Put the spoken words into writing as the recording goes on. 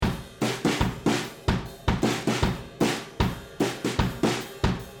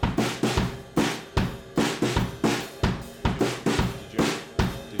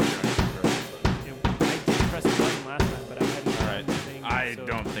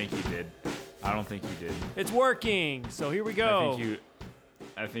think you did. It's working. So here we go.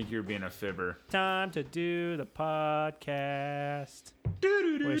 I think you're being a fibber. Time to do the podcast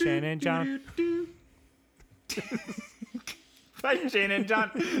with Shane and John. By Shane and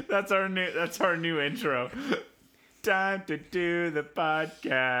John. That's our new intro. Time to do the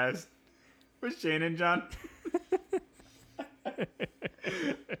podcast with Shane and John.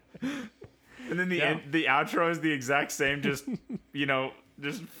 And then the outro is the exact same, just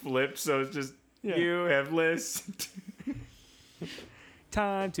just flipped. So it's just you have listened.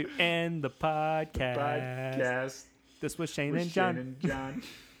 Time to end the podcast. This was Shane and John. Shane and John.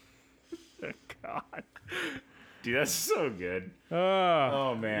 Oh, God. Dude, that's so good.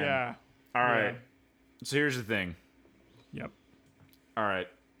 Oh man. Yeah. All right. So here's the thing. Yep. All right.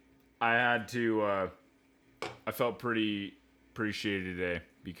 I had to. I felt pretty shitty today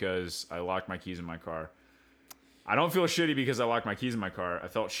because I locked my keys in my car. I don't feel shitty because I locked my keys in my car. I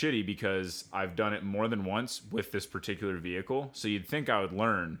felt shitty because I've done it more than once with this particular vehicle. So you'd think I would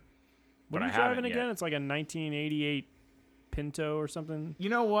learn, but I haven't yet. What are you driving again? It's like a 1988 Pinto or something. You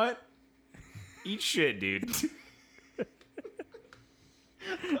know what? Eat shit, dude.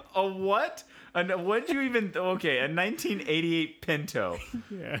 A what? What'd you even? Okay, a 1988 Pinto.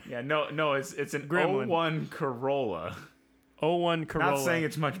 Yeah. No. It's an Gremlin. 01 Corolla. 01 Corolla. Not saying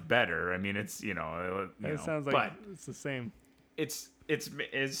it's much better. I mean, it's it sounds like it's the same. It's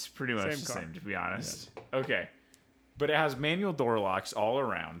pretty much the same, to be honest. Yeah. Okay, but it has manual door locks all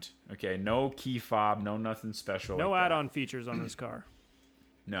around. Okay, no key fob, no nothing special. No add-on features on this car.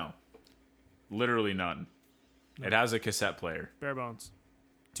 No, literally none. No. It has a cassette player. Bare bones.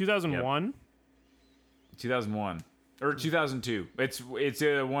 2001. Yep. 2001 or 2002. It's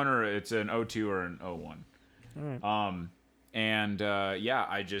a one or it's an 02 or an 01. All right.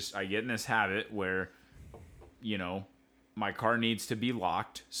 I get in this habit where, my car needs to be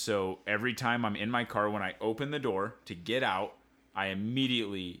locked. So every time I'm in my car, when I open the door to get out, I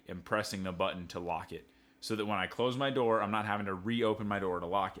immediately am pressing the button to lock it. So that when I close my door, I'm not having to reopen my door to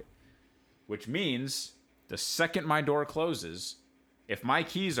lock it. Which means the second my door closes, if my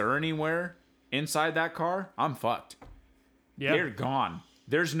keys are anywhere inside that car, I'm fucked. Yeah. They're gone.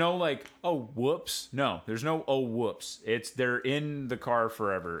 There's no oh, whoops. No, there's no, oh, whoops. They're in the car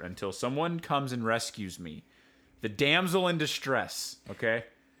forever until someone comes and rescues me. The damsel in distress, okay?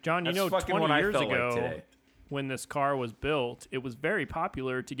 John, 20 years ago, when this car was built, it was very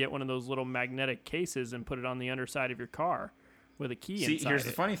popular to get one of those little magnetic cases and put it on the underside of your car with a key inside it. See, here's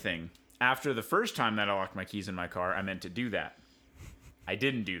the funny thing. After the first time that I locked my keys in my car, I meant to do that. I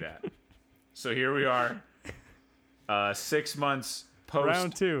didn't do that. So here we are, 6 months post.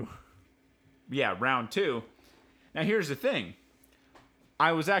 Round 2. Yeah, round 2. Now, here's the thing.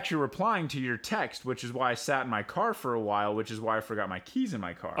 I was actually replying to your text, which is why I sat in my car for a while, which is why I forgot my keys in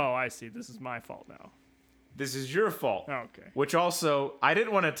my car. Oh, I see. This is my fault now. This is your fault. Oh, okay. Which also, I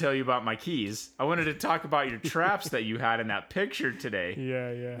didn't want to tell you about my keys. I wanted to talk about your traps that you had in that picture today.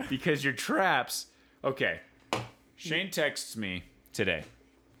 Yeah. Because your traps... Okay. Shane texts me today.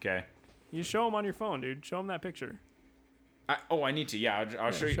 Okay. You show him on your phone, dude. Show him that picture. I need to. Yeah,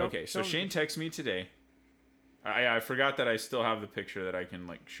 I'll show you. Okay, so Shane texts me today. I forgot that I still have the picture that I can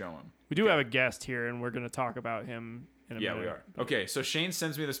show him. We do have a guest here, and we're going to talk about him in a minute. Yeah, we are. Okay, so Shane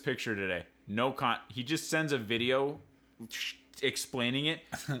sends me this picture today. He just sends a video explaining it.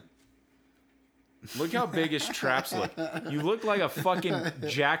 Look how big his traps look. You look like a fucking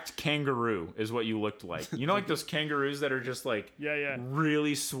jacked kangaroo is what you looked like. You know, those kangaroos that are just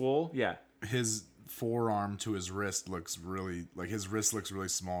really swole? Yeah. His forearm to his wrist looks really his wrist looks really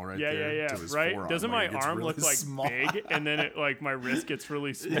small right there. Yeah. To his right? Forearm. Doesn't my arm really look small? Big and then it my wrist gets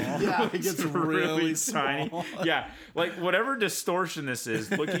really small? Yeah, it gets really tiny. Yeah. Whatever distortion this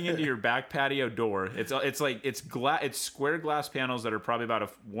is, looking into your back patio door, it's square glass panels that are probably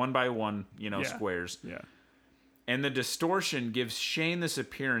about 1 by 1, squares. Yeah. And the distortion gives Shane this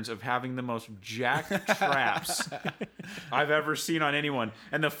appearance of having the most jacked traps I've ever seen on anyone.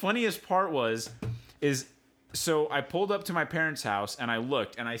 And the funniest part so I pulled up to my parents' house and I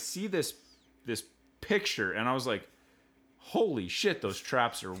looked and I see this picture and I was like, holy shit, those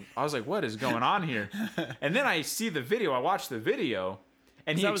traps are... I was like, what is going on here? And then I see the video. I watched the video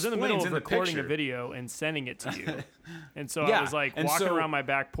and he explains in the picture. I was in the middle of recording a video and sending it to you. And so I was walking around my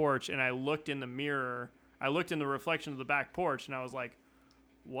back porch and I looked in the mirror. I looked in the reflection of the back porch and I was like,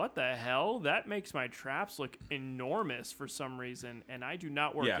 what the hell? That makes my traps look enormous for some reason. And I do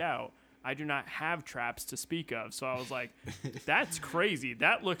not work out. I do not have traps to speak of. So I was like, that's crazy.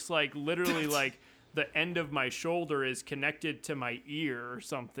 That looks like literally the end of my shoulder is connected to my ear or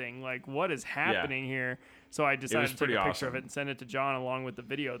something. Like, what is happening here? So I decided to take a picture of it and send it to John along with the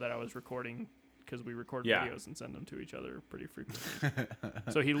video that I was recording, because we record videos and send them to each other pretty frequently.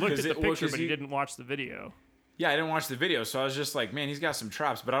 So he looked at the picture, but he didn't watch the video. Yeah, I didn't watch the video, so I was just like, man, he's got some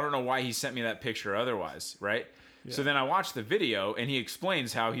traps, but I don't know why he sent me that picture otherwise, right? Yeah. So then I watched the video, and he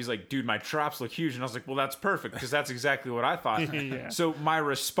explains how he's like, dude, my traps look huge. And I was like, well, that's perfect, because that's exactly what I thought. Yeah. So my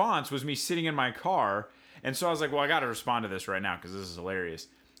response was me sitting in my car, and so I was like, well, I got to respond to this right now, because this is hilarious.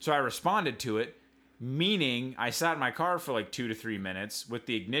 So I responded to it, meaning I sat in my car for like 2 to 3 minutes with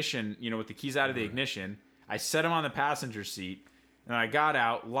the ignition, with the keys out of the ignition. I set them on the passenger seat, and I got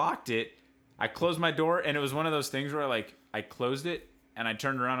out, locked it. I closed my door, and it was one of those things where I closed it, and I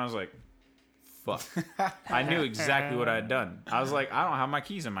turned around, and I was like, fuck. I knew exactly what I had done. I was like, I don't have my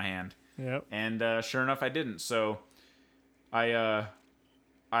keys in my hand. Yep. And sure enough, I didn't. So I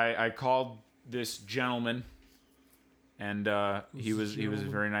called this gentleman, and he was a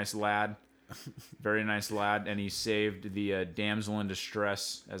very nice lad. Very nice lad, and he saved the damsel in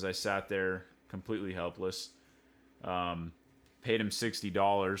distress as I sat there completely helpless. Paid him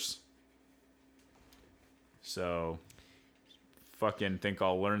 $60. So fucking think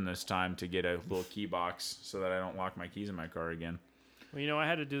I'll learn this time to get a little key box so that I don't lock my keys in my car again. Well, I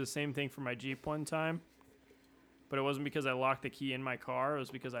had to do the same thing for my Jeep one time, but it wasn't because I locked the key in my car. It was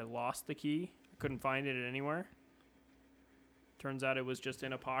because I lost the key. I couldn't find it anywhere. Turns out it was just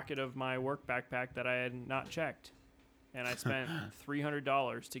in a pocket of my work backpack that I had not checked. And I spent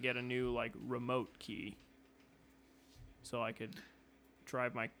 $300 to get a new remote key so I could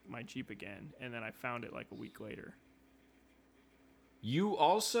drive my Jeep again. And then I found it a week later. You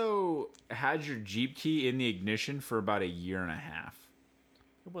also had your Jeep key in the ignition for about 1.5 years.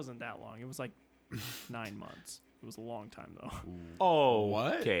 It wasn't that long. It was 9 months. It was a long time though. Oh,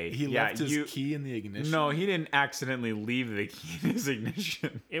 what? Okay. He left his key in the ignition? No, he didn't accidentally leave the key in his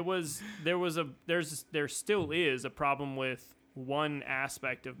ignition. There still is a problem with one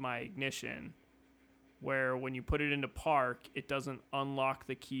aspect of my ignition, where when you put it into park, it doesn't unlock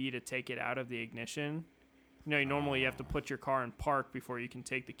the key to take it out of the ignition. Normally you have to put your car in park before you can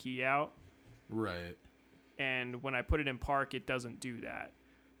take the key out. Right. And when I put it in park, it doesn't do that.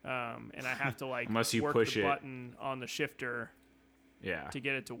 And I have to unless you work push the it button on the shifter to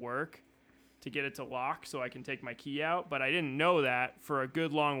get it to work, to get it to lock so I can take my key out. But I didn't know that for a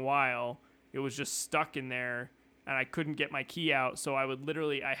good long while. It was just stuck in there and I couldn't get my key out. So I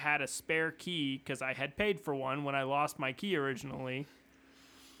had a spare key because I had paid for one when I lost my key originally.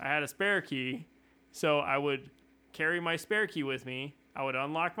 I had a spare key. So I would carry my spare key with me. I would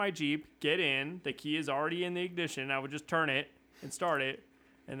unlock my Jeep, get in. The key is already in the ignition. I would just turn it and start it.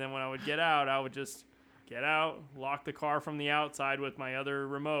 And then when I would get out, I would just get out, lock the car from the outside with my other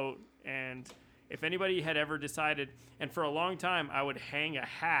remote. And if anybody had ever decided, and for a long time, I would hang a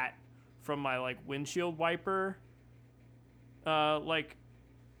hat from my windshield wiper, knob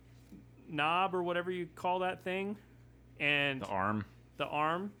or whatever you call that thing. And the arm,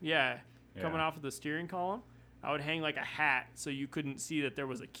 coming off of the steering column. I would hang a hat so you couldn't see that there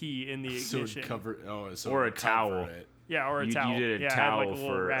was a key in the ignition. So it covered, or a towel. Yeah, or a towel. You did a towel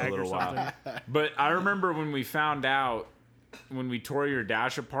for a little while. But I remember when we found out, when we tore your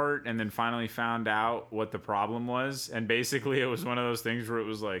dash apart and then finally found out what the problem was. And basically it was one of those things where it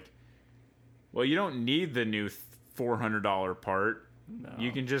was well, you don't need the new $400 part. No.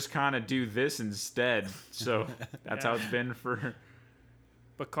 You can just kind of do this instead. So that's how it's been for...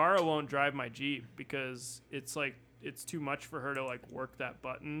 But Cara won't drive my Jeep because it's too much for her to work that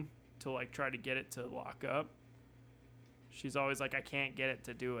button to try to get it to lock up. She's always I can't get it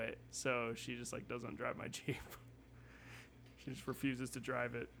to do it. So she just doesn't drive my Jeep. She just refuses to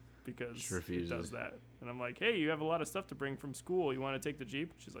drive it because it does that. And I'm like, hey, you have a lot of stuff to bring from school. You want to take the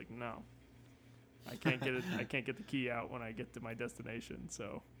Jeep? She's like, no. I can't get it. I can't get the key out when I get to my destination.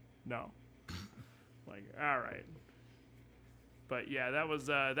 So no. All right. But yeah,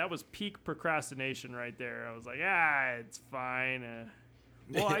 that was peak procrastination right there. I was like, it's fine.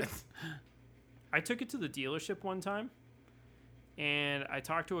 Well, I took it to the dealership one time, and I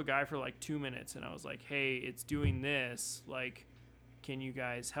talked to a guy for 2 minutes, and I was like, hey, it's doing this. Can you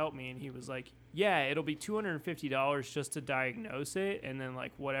guys help me? And he was like, yeah, it'll be $250 just to diagnose it, and then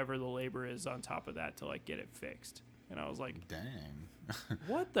whatever the labor is on top of that to get it fixed. And I was like, dang.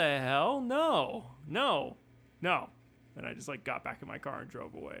 What the hell? No. And I just got back in my car and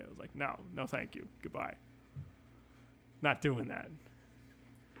drove away. I was like, no, thank you. Goodbye. Not doing that.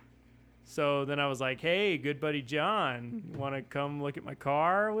 So then I was like, hey, good buddy John, you want to come look at my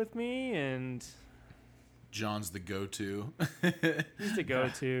car with me? And John's the go-to. He's the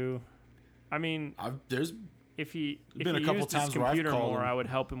go-to. I mean, there's if he been a couple used times his where I've computer called more, him. I would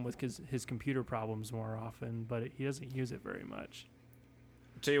help him with his computer problems more often. But he doesn't use it very much.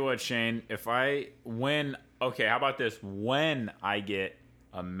 Tell you what, Shane. How about this? When I get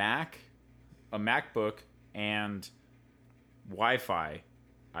a MacBook, and Wi-Fi,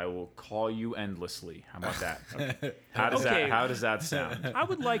 I will call you endlessly. How about that? Okay. How does that sound? I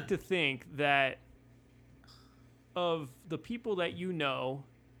would like to think that of the people that you know,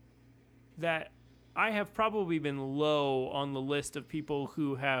 that I have probably been low on the list of people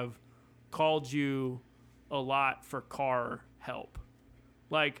who have called you a lot for car help.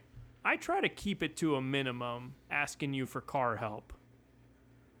 Like, I try to keep it to a minimum, asking you for car help.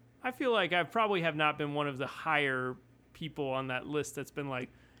 I feel like I probably have not been one of the higher people on that list that's been like,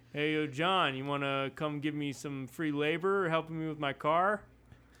 hey, yo, John, you want to come give me some free labor helping me with my car?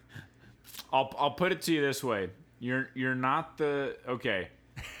 I'll put it to you this way. You're not the... Okay.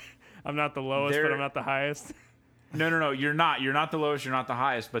 I'm not the lowest, but I'm not the highest. No. You're not. You're not the lowest. You're not the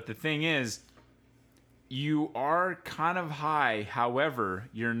highest. But the thing is, you are kind of high. However,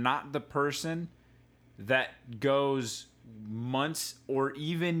 you're not the person that goes months or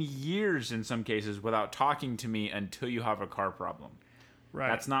even years in some cases without talking to me until you have a car problem. Right.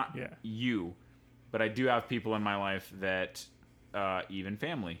 That's not you. But I do have people in my life that, even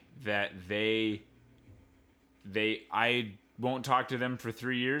family, that I won't talk to them for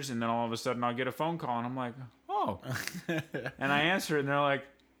 3 years, and then all of a sudden I'll get a phone call, and I'm like, oh. And I answer it, and they're like,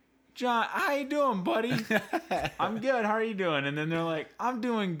 John, how you doing, buddy? I'm good. How are you doing? And then they're like, I'm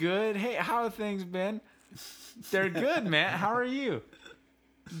doing good. Hey, how have things been? They're good, man. How are you?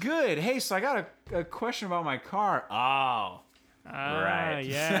 Good. Hey, so I got a question about my car. Oh. Right.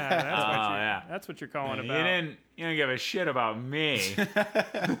 Yeah. That's what you're calling about. You didn't give a shit about me.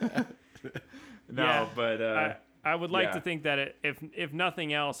 No, yeah, but I would like to think that if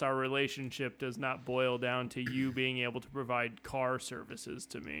nothing else, our relationship does not boil down to you being able to provide car services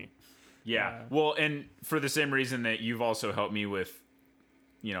to me. Yeah. Well, and for the same reason that you've also helped me with,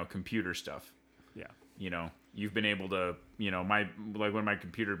 computer stuff. Yeah. You've been able to, when my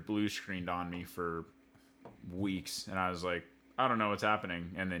computer blue screened on me for weeks, and I was like, I don't know what's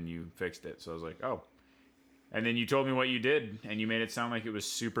happening, and then you fixed it. So I was like, oh. And then you told me what you did, and you made it sound like it was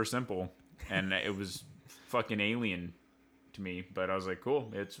super simple, and it was fucking alien to me. But I was like,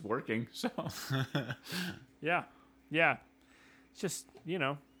 cool, it's working. So yeah. It's just,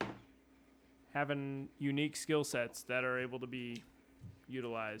 having unique skill sets that are able to be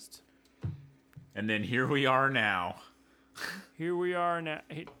utilized. And then here we are now. And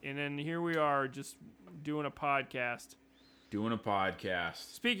then here we are just doing a podcast.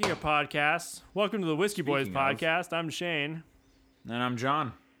 Speaking of podcasts, welcome to the Whiskey Boys podcast. I'm Shane. And I'm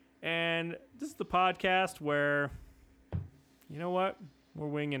John. And this is the podcast where, you know what? We're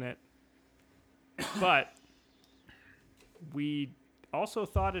winging it. But we also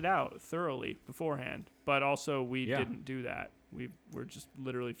thought it out thoroughly beforehand. But also we didn't do that. We're just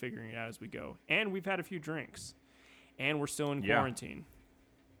literally figuring it out as we go. And we've had a few drinks. And we're still in quarantine.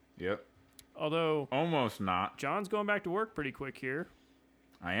 Yep. Although... Almost not. John's going back to work pretty quick here.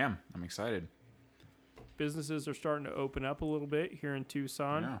 I am. I'm excited. Businesses are starting to open up a little bit here in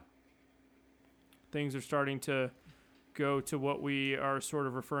Tucson. Yeah. Things are starting to go to what we are sort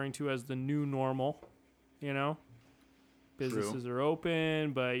of referring to as the new normal, Businesses are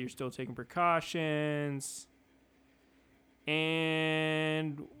open, but you're still taking precautions.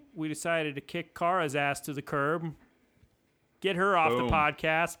 And we decided to kick Kara's ass to the curb. Get her off the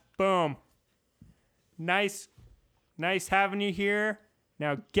podcast. Boom. Nice having you here.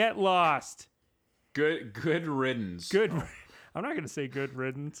 Now get lost. Good riddance. I'm not going to say good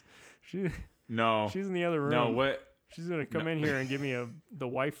riddance. No. She's in the other room. No, what? She's going to come in here and give me the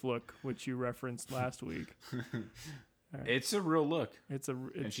wife look, which you referenced last week. Right. It's a real look.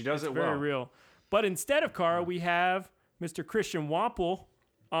 And she does it well. Very real. But instead of Kara, we have Mr. Christian Wample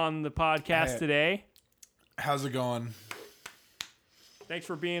on the podcast today. How's it going? Thanks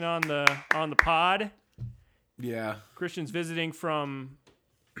for being on the pod. Yeah. Christian's visiting from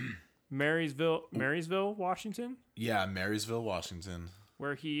Marysville, Washington. Yeah, Marysville, Washington.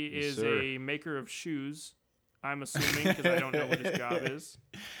 Where he is a maker of shoes. I'm assuming, because I don't know what his job is.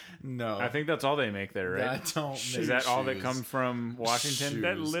 No. I think that's all they make there, right? Is that all that come from Washington? Shoes.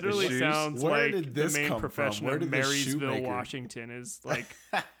 That literally sounds Where like the main profession of Marysville, Washington is like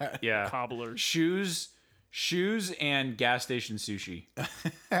cobblers. Shoes and gas station sushi.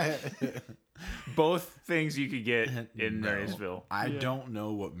 Both things you could get in Marysville. I don't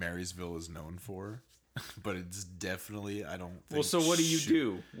know what Marysville is known for, but it's definitely, I don't think. Well, so what do you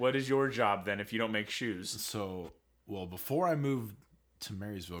do? What is your job then if you don't make shoes? So, before I moved to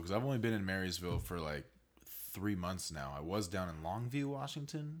Marysville because I've only been in Marysville for like 3 months now. I was down in Longview,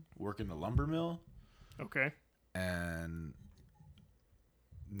 Washington, working the lumber mill. Okay. And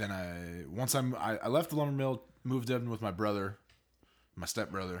then I left the lumber mill, moved in with my brother, my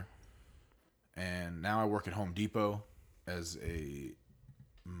stepbrother, and now I work at Home Depot as a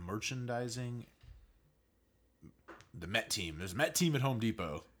merchandising. The Met team. There's a Met team at Home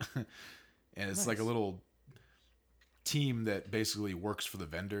Depot, and it's Nice. like a little team that basically works for the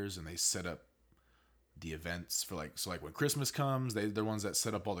vendors, and they set up the events for like when Christmas comes, they're the ones that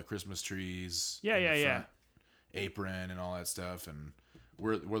set up all the Christmas trees. Yeah, in the yeah, front apron and all that stuff, and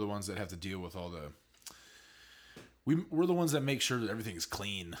we're the ones that have to deal with all the. We're the ones that make sure that everything is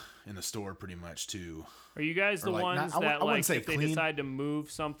clean in the store, pretty much too. Are you guys the like, ones not- I that wouldn't like say if they clean. decide to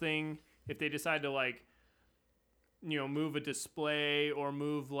move something, if they decide to like, move a display or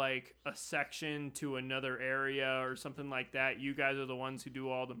move like a section to another area or something like that, you guys are the ones who do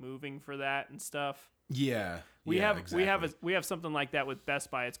all the moving for that and stuff? Yeah, We exactly. we have something like that with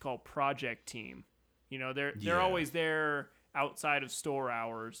Best Buy. It's called Project Team. They're Yeah. always there outside of store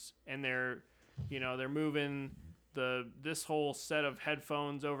hours, and they're moving this whole set of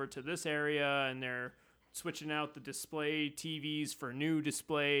headphones over to this area, and they're switching out the display TVs for new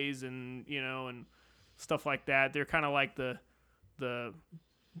displays, and and stuff like that. They're kind of like the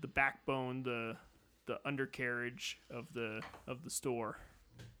backbone, the undercarriage of the store.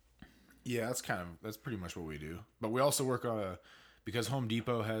 Yeah, that's pretty much what we do. But we also work on because Home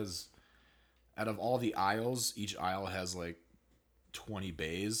Depot has, out of all the aisles, each aisle has like 20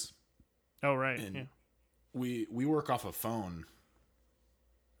 bays. Oh right, And yeah. we work off a phone.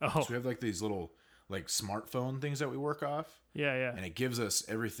 Oh So we have like these little like smartphone things that we work off, yeah. and it gives us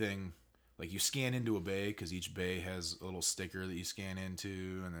everything. Like you scan into a bay because each bay has a little sticker that you scan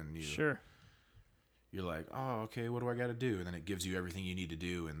into, and then Sure. you're like, oh, okay, what do I got to do? And then it gives you everything you need to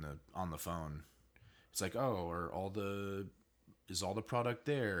do on the phone. It's like, oh, is all the product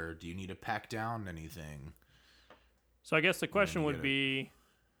there? Do you need to pack down anything? So I guess the question you would gotta- be,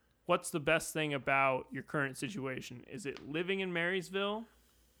 what's the best thing about your current situation? Is it living in Marysville,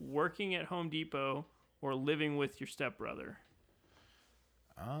 working at Home Depot, or living with your stepbrother?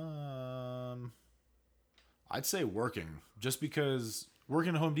 I'd say working, just because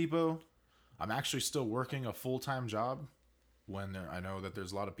working at Home Depot, I'm actually still working a full-time job when I know that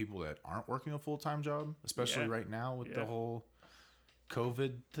there's a lot of people that aren't working a full-time job, especially Yeah. right now with the Yeah. whole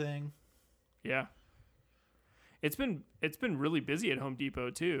COVID thing. Yeah. It's been really busy at Home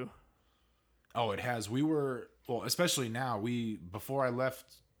Depot too. Oh, it has. Especially now, before I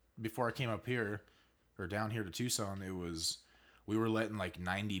came up here or down here to Tucson, we were letting like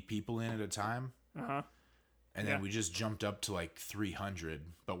 90 people in at a time. Uh-huh. And Yeah. then we just jumped up to like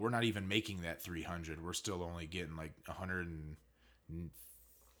 300, but we're not even making that 300. We're still only getting like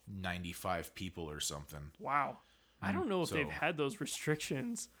 195 people or something. Wow. I don't know if they've So- had those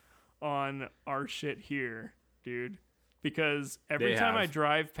restrictions on our shit here, dude. Because every They time I have.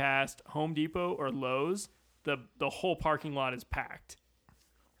 drive past Home Depot or Lowe's, the whole parking lot is packed.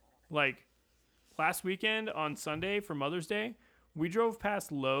 Like last weekend on Sunday for Mother's Day, we drove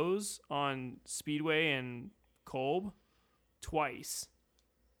past Lowe's on Speedway and Kolb twice.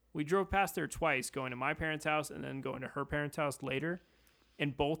 We drove past there twice, going to my parents' house and then going to her parents' house later.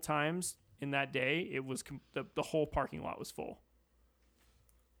 And both times in that day, it was the whole parking lot was full.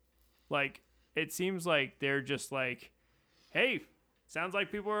 Like, it seems like they're just like, hey, sounds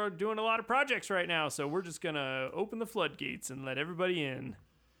like people are doing a lot of projects right now, so we're just going to open the floodgates and let everybody in.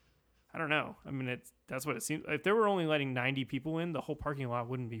 I don't know. I mean, that's what it seems. If they were only letting 90 people in, the whole parking lot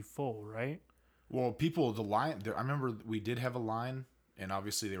wouldn't be full, right? Well, the line, I remember we did have a line, and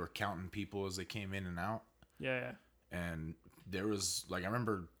obviously they were counting people as they came in and out. Yeah. And there was like, I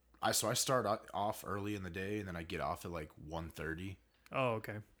remember, I start off early in the day, and then I get off at like 1:30. Oh,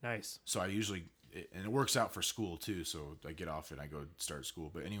 okay. Nice. So I usually, and it works out for school too. So I get off and I go start school.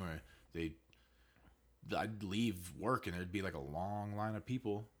 But anyway, I'd leave work and there'd be like a long line of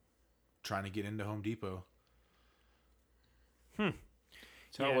people trying to get into Home Depot. So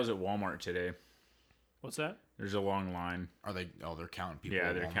Yeah. how was it Walmart today? What's that? There's a long line. Are they? Oh, they're counting people. Yeah,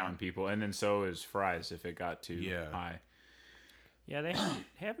 at they're Walmart. counting people. And then so is fries if it got too Yeah. high. Yeah, they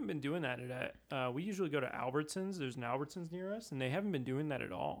haven't been doing that at. We usually go to Albertsons. There's an Albertsons near us, and they haven't been doing that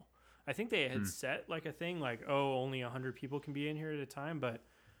at all. I think they had set like a thing like, oh, only 100 people can be in here at a time, but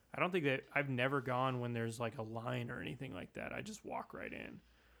I don't think that I've never gone when there's like a line or anything like that. I just walk right in.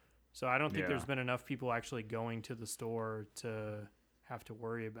 So I don't think Yeah. there's been enough people actually going to the store to have to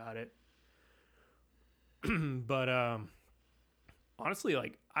worry about it. But honestly,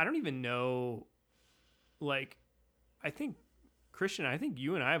 like I don't even know. Like, I think Christian, I think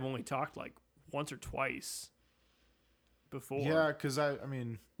you and I have only talked like once or twice before. Yeah, because I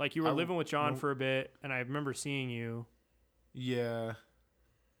mean, like you were living with John for a bit, and I remember seeing you. Yeah.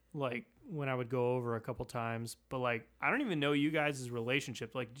 Like when I would go over a couple times, but like I don't even know you guys'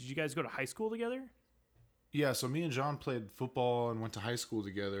 relationship. Like, did you guys go to high school together? Yeah, so me and John played football and went to high school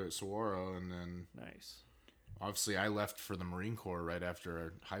together at Saguaro, and then Nice. obviously I left for the Marine Corps right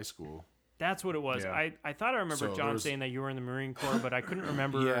after high school. That's what it was. Yeah. I thought I remember So John saying that you were in the Marine Corps, but I couldn't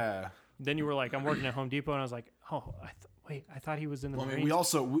remember. Yeah. Then you were like, I'm working at Home Depot, and I was like, oh, wait, I thought he was in the Well, I Marine. mean, we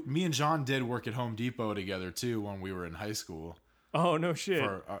also, me and John did work at Home Depot together too when we were in high school. Oh, no shit.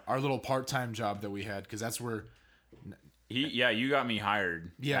 For our little part-time job that we had, because that's where. You got me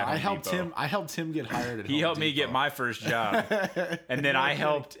hired. Yeah, I helped Depot. him. I helped him get hired at. He Home helped me Depot. get my first job, and then I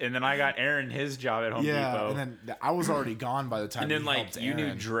got Aaron his job at Home Depot. And then I was already gone by the time. And then he like helped you knew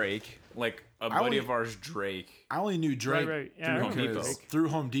Aaron. Drake, like a buddy of ours, Drake. I only knew Drake Right. Yeah, through, Home Depot. through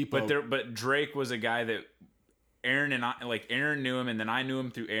Home Depot. But Drake was a guy that Aaron and I, like Aaron knew him, and then I knew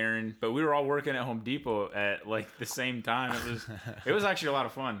him through Aaron. But we were all working at Home Depot at like the same time. It was actually a lot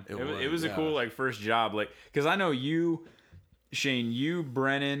of fun. It was a cool like first job, like because I know you, Shane, you,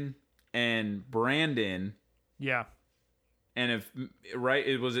 Brennan, and Brandon. Yeah. And if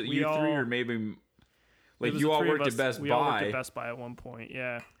right, was it you all, three or maybe like it was you the all three of worked us. at Best we Buy? all worked at Best Buy at one point.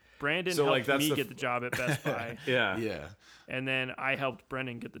 Yeah. Brandon So, helped like, that's me the get the job at Best Buy. Yeah. Yeah. And then I helped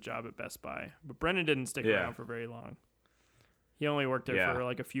Brennan get the job at Best Buy. But Brennan didn't stick around for very long. He only worked there for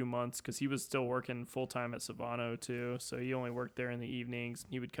like a few months because he was still working full-time at Savano too. So he only worked there in the evenings.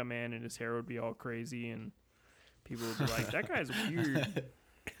 He would come in and his hair would be all crazy and people would be like, that guy's weird.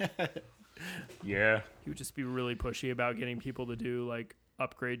 Yeah. He would just be really pushy about getting people to do like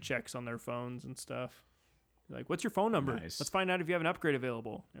upgrade checks on their phones and stuff. Like, what's your phone number? Nice. Let's find out if you have an upgrade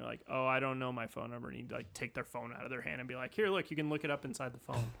available. They're like, oh, I don't know my phone number. And he'd like take their phone out of their hand and be like, here, look, you can look it up inside the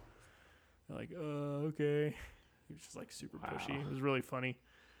phone. They're like, okay. He was just like super pushy. It was really funny.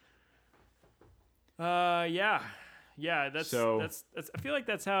 Yeah. That's I feel like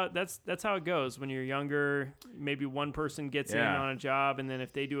that's how it goes when you're younger. Maybe one person gets in on a job, and then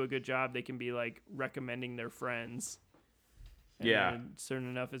if they do a good job, they can be like recommending their friends. And then certain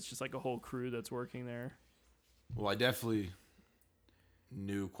enough, it's just like a whole crew that's working there. Well, I definitely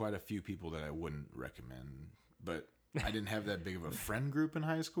knew quite a few people that I wouldn't recommend, but I didn't have that big of a friend group in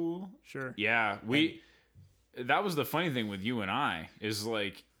high school. Sure. Yeah, that was the funny thing with you and I is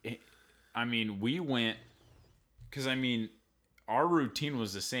like, I mean, we went because I mean, our routine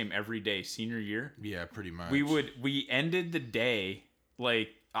was the same every day senior year. Yeah, pretty much. We ended the day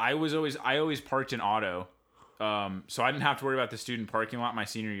like I always parked in auto, so I didn't have to worry about the student parking lot my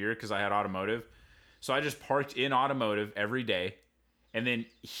senior year because I had automotive. So I just parked in automotive every day, and then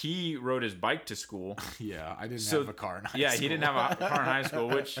he rode his bike to school. Yeah, I didn't have a car in high school. Yeah, he didn't have a car in high school,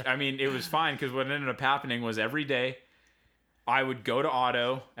 which, I mean, it was fine because what ended up happening was every day I would go to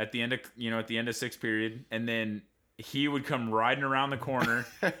auto at the end of sixth period, and then he would come riding around the corner,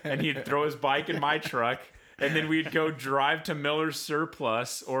 and he'd throw his bike in my truck, and then we'd go drive to Miller's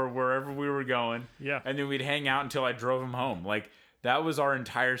Surplus or wherever we were going. Yeah. And then we'd hang out until I drove him home. Like, that was our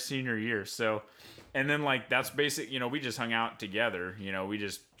entire senior year. So... And then, like, that's basic, we just hung out together. We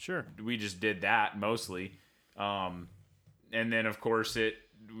just did that mostly. And then, of course,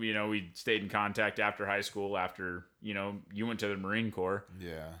 we stayed in contact after high school, after, you went to the Marine Corps.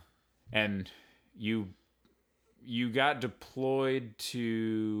 Yeah. And you got deployed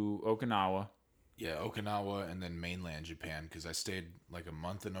to Okinawa. Yeah, Okinawa and then mainland Japan, because I stayed like a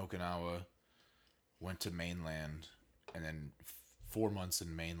month in Okinawa, went to mainland, and then 4 months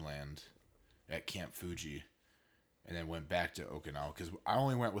in mainland at Camp Fuji, and then went back to Okinawa because I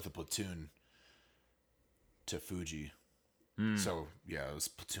only went with a platoon to Fuji. So yeah,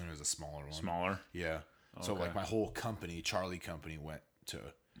 platoon is a smaller one. Smaller? Yeah. Okay. So like my whole company, Charlie Company, went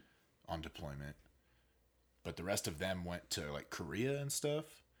on deployment, but the rest of them went to like Korea and stuff.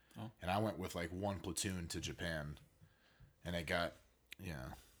 Oh. And I went with like one platoon to Japan, and and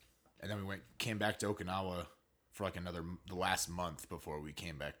then we came back to Okinawa for like the last month before we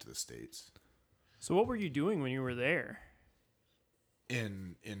came back to the States. So what were you doing when you were there?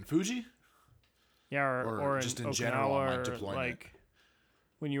 In Fuji? Yeah, or just in Okinawa, general on my or deployment. like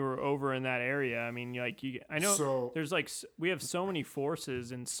when you were over in that area. I mean, like I know there's like we have so many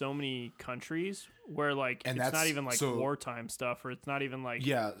forces in so many countries where like it's not even like wartime stuff, or it's not even like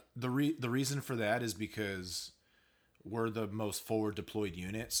the reason for that is because we're the most forward deployed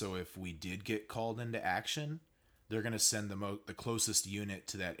unit. So if we did get called into action, they're gonna send the closest unit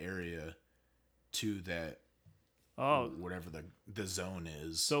to that area to that. Whatever the zone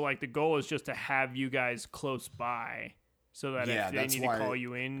is. So like the goal is just to have you guys close by so that if they need to call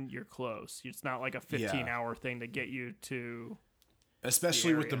you in, you're close. It's not like a 15-hour thing to get you to.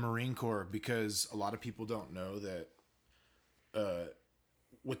 Especially with the Marine Corps, because a lot of people don't know that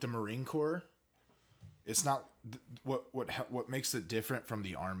with the Marine Corps, it's not what makes it different from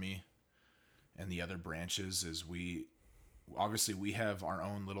the Army and the other branches is we have our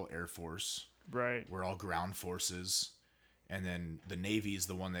own little Air Force. Right. We're all ground forces, and then the Navy is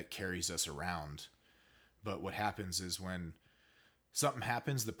the one that carries us around. But what happens is when something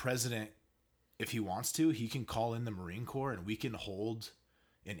happens, the president, if he wants to, he can call in the Marine Corps and we can hold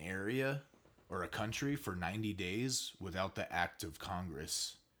an area or a country for 90 days without the act of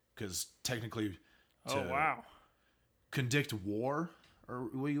Congress. Because technically, conduct war, or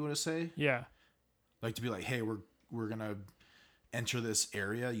what you want to say? Yeah. Like to be like, hey, we're going to enter this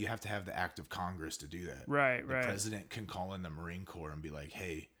area. You have to have the act of Congress to do that. Right, the president can call in the Marine Corps and be like,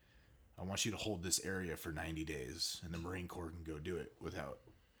 hey, I want you to hold this area for 90 days. And the Marine Corps can go do it without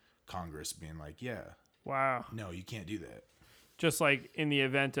Congress being like, yeah. Wow. No, you can't do that. Just like in the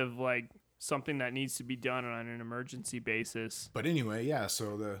event of like something that needs to be done on an emergency basis. But anyway, yeah,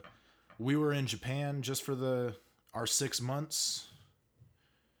 so we were in Japan just for our 6 months.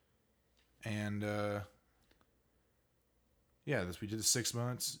 And we did the 6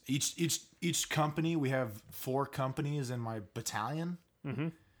 months. Each company, we have 4 companies in my battalion. Mm-hmm.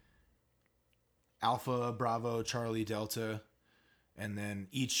 Alpha, Bravo, Charlie, Delta, and then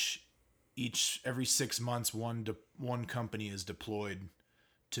every 6 months one company is deployed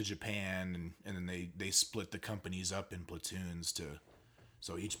to Japan, and then they split the companies up in platoons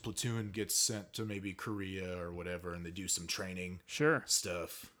so each platoon gets sent to maybe Korea or whatever, and they do some training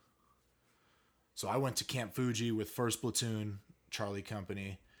stuff. So I went to Camp Fuji with 1st Platoon, Charlie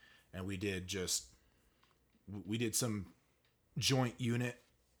Company, and we did some joint unit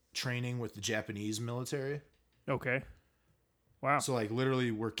training with the Japanese military. Okay. Wow. So like literally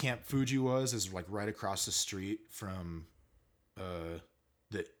where Camp Fuji is like right across the street from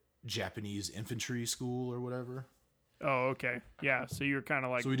the Japanese infantry school or whatever. Oh, okay. Yeah, so you're kind of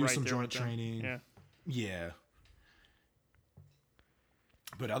like so we do right some there joint with them. training. Yeah. Yeah.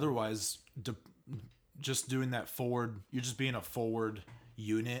 But otherwise, just doing that forward, you're just being a forward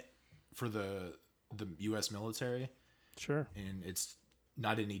unit for the U.S. military. Sure. And it's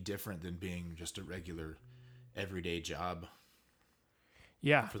not any different than being just a regular everyday job.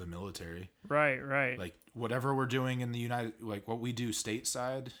 Yeah. For the military. Right. Like whatever we're doing in the like what we do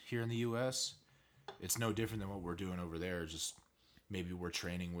stateside here in the U.S., it's no different than what we're doing over there. Just maybe we're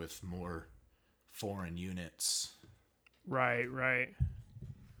training with more foreign units. Right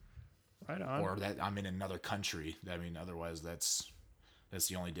on. Or that I'm in another country. I mean, otherwise that's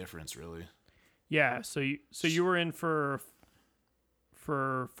the only difference, really. Yeah. So you were in for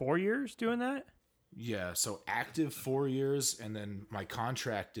 4 years doing that? Yeah. So active 4 years, and then my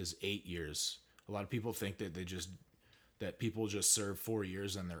contract is 8 years. A lot of people think that people just serve 4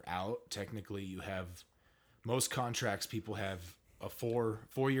 years and they're out. Technically, most contracts people have a 4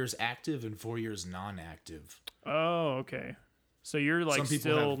 years active and 4 years non-active. Oh, okay. So you're like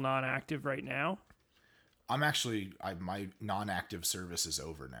still non-active right now? I'm actually, my non-active service is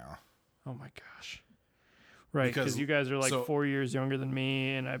over now. Oh my gosh. Right, because you guys are like 4 years younger than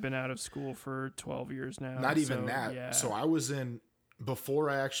me, and I've been out of school for 12 years now. Not even that. Yeah. So I was before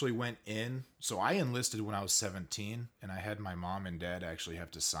I actually went in, so I enlisted when I was 17, and I had my mom and dad actually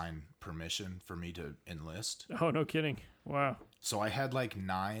have to sign permission for me to enlist. Oh, no kidding. Wow. So I had like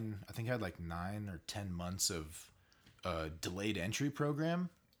 9 or 10 months of delayed entry program,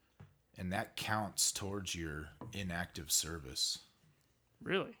 and that counts towards your inactive service.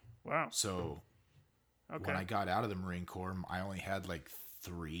 Really? Wow. So when I got out of the Marine Corps, I only had like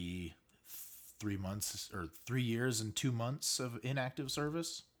 3 months or 3 years and 2 months of inactive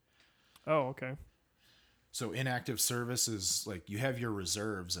service. Oh, okay. So inactive service is like you have your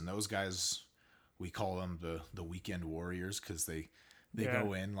reserves, and those guys, we call them the weekend warriors, because they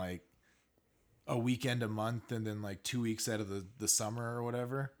go in like a weekend a month and then like 2 weeks out of the summer or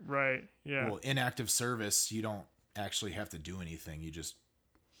whatever. Right. Yeah. Well, inactive service, you don't actually have to do anything.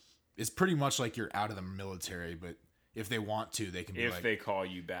 It's pretty much like you're out of the military, but if they want to, they can be if they call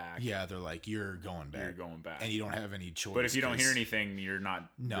you back. Yeah, they're like, you're going back. And you don't have any choice. But if you don't hear anything, you're not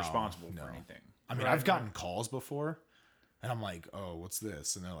responsible for anything. I mean, I've gotten calls before, and I'm like, oh, what's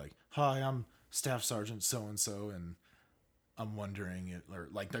this? And they're like, hi, I'm Staff Sergeant so-and-so, and I'm wondering, or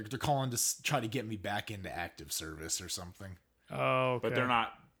like they're calling to try to get me back into active service or something. Oh, okay. But they're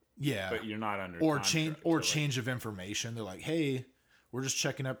not. Yeah. But you're not under change of information. They're like, hey, we're just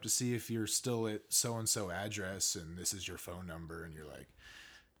checking up to see if you're still at so-and-so address, and this is your phone number. And you're like,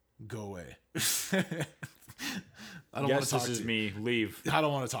 go away. I don't want Yes, to talk this is to you. me. Leave. I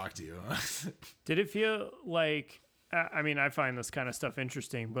don't want to talk to you. Did it feel like, I mean, I find this kind of stuff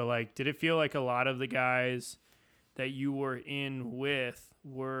interesting, but like, did it feel like a lot of the guys that you were in with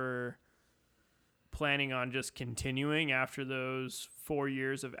were planning on just continuing after those 4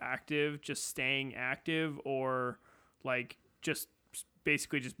 years of active, just staying active, or like just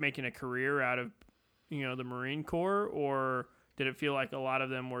basically just making a career out of, you know, the Marine Corps? Or did it feel like a lot of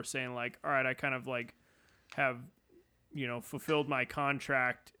them were saying like, all right, I kind of like have, you know, fulfilled my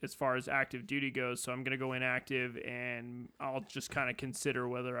contract as far as active duty goes, so I'm going to go inactive and I'll just kind of consider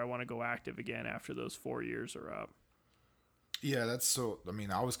whether I want to go active again after those 4 years are up? Yeah, that's so. I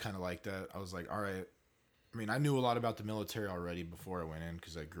mean, I was kind of like that. I was like, all right. I mean, I knew a lot about the military already before I went in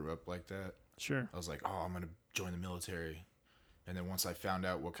because I grew up like that. Sure. I was like, oh, I'm going to join the military. And then once I found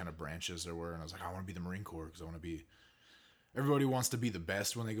out what kind of branches there were, and I was like, I want to be the Marine Corps because I want to be. Everybody wants to be the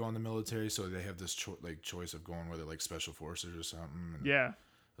best when they go in the military, so they have this choice of going whether like special forces or something. And Yeah. I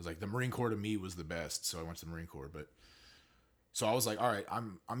was like, the Marine Corps to me was the best, so I went to the Marine Corps. But so I was like, all right,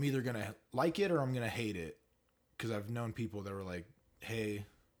 I'm either gonna like it or I'm gonna hate it, because I've known people that were like, hey,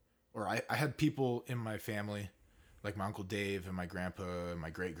 or I had people in my family, like my Uncle Dave and my grandpa and my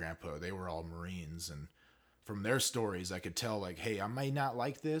great grandpa, they were all Marines, and from their stories I could tell like, hey, I may not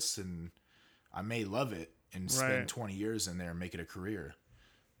like this and I may love it and spend 20 years in there and make it a career.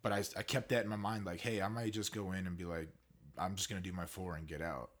 But I kept that in my mind, like, hey, I might just go in and be like, I'm just going to do my 4 and get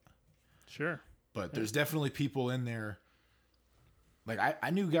out. Sure. But there's definitely people in there. Like,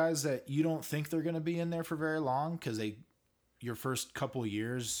 I knew guys that you don't think they're going to be in there for very long because your first couple of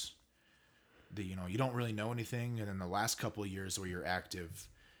years, you don't really know anything. And then the last couple of years where you're active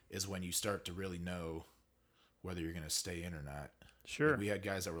is when you start to really know whether you're going to stay in or not. Sure. Like, we had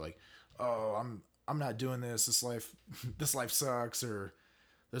guys that were like, oh, I'm not doing this. This life sucks. Or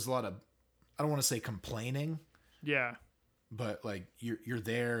there's a lot of, I don't want to say complaining. Yeah. But like you're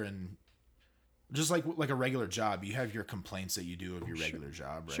there, and just like a regular job, you have your complaints that you do of your regular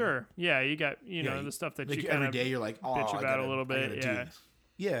job, right? Sure. Yeah. You got, the stuff that like you every day you're like, oh, bitch about a little I bit. gotta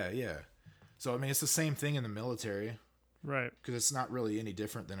yeah. So I mean, it's the same thing in the military, right? Because it's not really any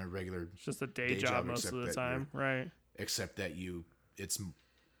different than a regular. It's just a day job most of the time, right? Except that it's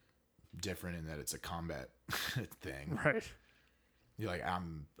different in that it's a combat thing, right? You're like,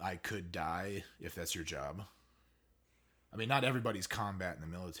 I could die if that's your job. I mean, not everybody's combat in the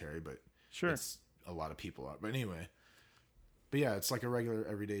military, but sure, it's a lot of people are. But anyway, yeah, it's like a regular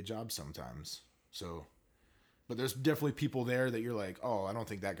everyday job sometimes. So, but there's definitely people there that you're like, oh, I don't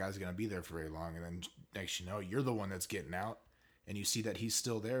think that guy's gonna be there for very long, and then next you know, you're the one that's getting out, and you see that he's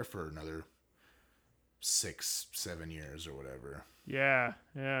still there for another 6-7 years or whatever. Yeah.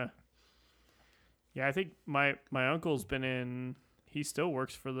 I think my uncle's been in. He still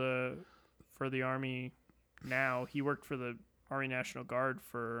works for the Army now. He worked for the Army National Guard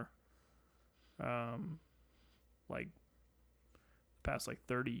for like the past like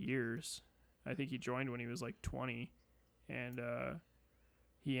 30 years. I think he joined when he was like 20, and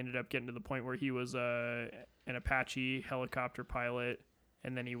he ended up getting to the point where he was an Apache helicopter pilot,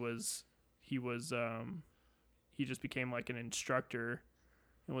 and then he just became like an instructor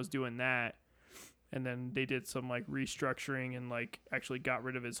and was doing that. And then they did some like restructuring and like actually got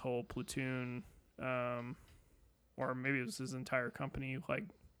rid of his whole platoon, or maybe it was his entire company like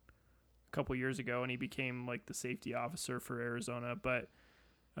a couple years ago, and he became like the safety officer for Arizona. But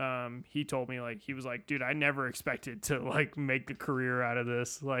he told me, like, he was like, dude, I never expected to like make a career out of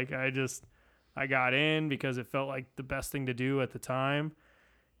this. Like, I got in because it felt like the best thing to do at the time,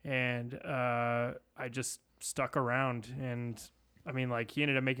 and I just stuck around. And I mean, like, he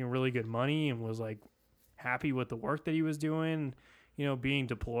ended up making really good money and was like happy with the work that he was doing, being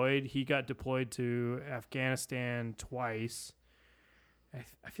deployed. He got deployed to Afghanistan twice.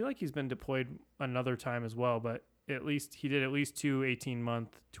 I feel like he's been deployed another time as well, but he did at least 2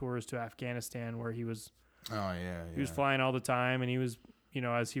 18-month tours to Afghanistan where he was, he was flying all the time. And he was,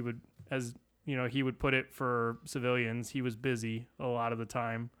 as he would put it for civilians, he was busy a lot of the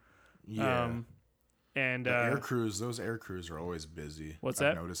time. Yeah. And air crews, those air crews are always busy. I've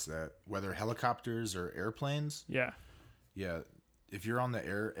noticed that, whether helicopters or airplanes. Yeah. If you're on the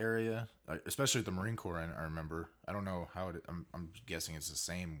air area, especially at the Marine Corps, I remember. I don't know how I'm guessing it's the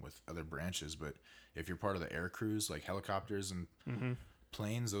same with other branches, but if you're part of the air crews, like helicopters and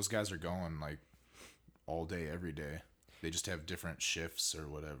planes, those guys are going like all day, every day. They just have different shifts or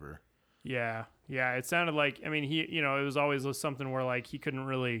whatever. Yeah. It sounded like, I mean, he, it was always something where like he couldn't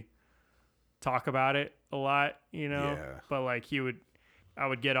really talk about it a lot, but like I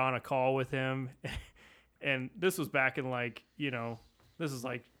would get on a call with him, and this was back in like, this is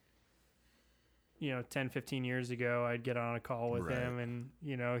like 10, 15 years ago, I'd get on a call with him and,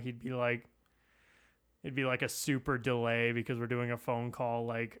 he'd be like, it'd be like a super delay because we're doing a phone call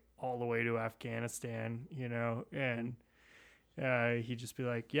like all the way to Afghanistan, and he'd just be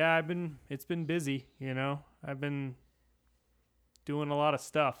like, yeah, it's been busy, I've been doing a lot of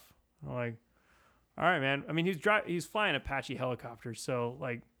stuff. I'm like, all right, man. I mean, he's flying Apache helicopters, so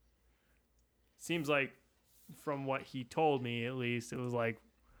like, seems like from what he told me, at least, it was like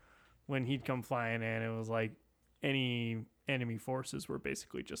when he'd come flying in, it was like any enemy forces were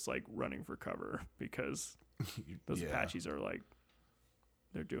basically just like running for cover because those Apaches are like,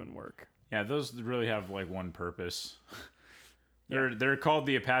 they're doing work. Yeah, those really have like one purpose. They're called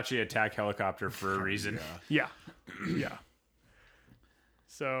the Apache attack helicopter for a reason. Yeah.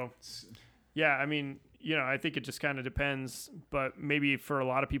 So, yeah, I mean, I think it just kind of depends, but maybe for a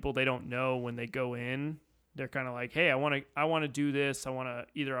lot of people, they don't know when they go in. They're kind of like, hey, I want to do this. I want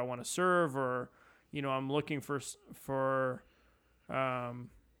to serve, or, I'm looking for an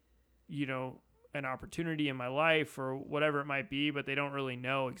opportunity in my life or whatever it might be, but they don't really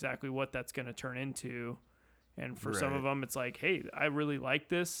know exactly what that's going to turn into. And for some of them, it's like, hey, I really like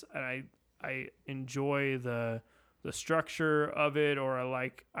this, and I enjoy the structure of it, or I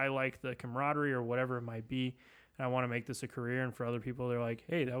like the camaraderie or whatever it might be, and I want to make this a career. And for other people, they're like,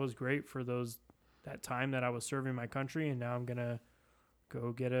 hey, that was great for that time that I was serving my country, and now I'm gonna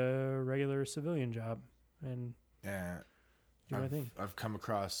go get a regular civilian job and do my thing. I've come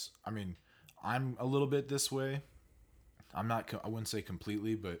across, I mean, I'm a little bit this way. I wouldn't say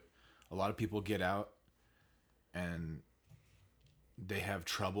completely, but a lot of people get out and they have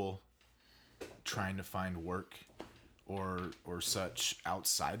trouble trying to find work or such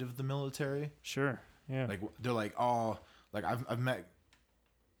outside of the military. Sure. Yeah. Like they're like, oh, like I've met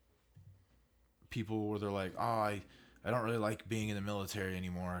people where they're like, oh, I don't really like being in the military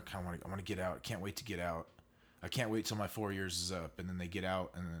anymore. I want to get out. I can't wait to get out. I can't wait till my 4 years is up. And then they get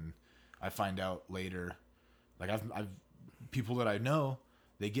out, and then I find out later. Like I've people that I know,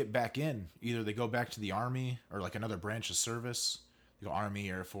 they get back in. Either they go back to the Army or like another branch of service, Army,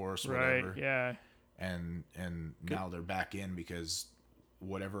 Air Force, whatever. Right. Yeah. And now they're back in because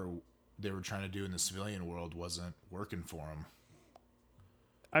whatever they were trying to do in the civilian world wasn't working for them.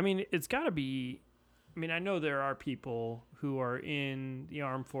 I mean, it's got to be. I mean, I know there are people who are in the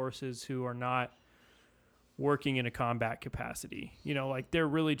armed forces who are not working in a combat capacity. Like they're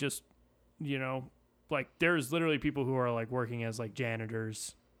really just, like there's literally people who are like working as like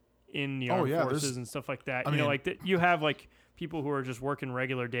janitors in the armed forces and stuff like that. You have like people who are just working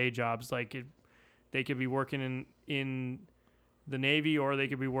regular day jobs. Like they could be working in the Navy, or they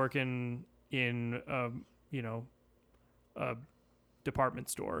could be working in a department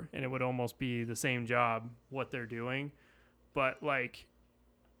store, and it would almost be the same job what they're doing. But like,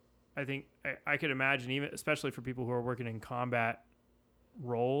 I think I could imagine, even especially for people who are working in combat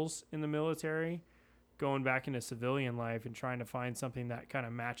roles in the military, going back into civilian life and trying to find something that kind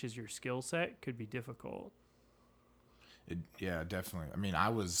of matches your skill set could be difficult. Yeah, definitely. I mean, I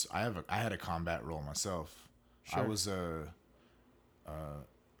had a combat role myself. Sure. I was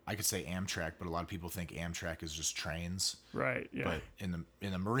I could say Amtrak, but a lot of people think Amtrak is just trains. Right. Yeah. But in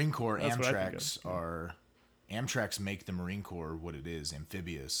the Marine Corps, Amtrak's make the Marine Corps what it is,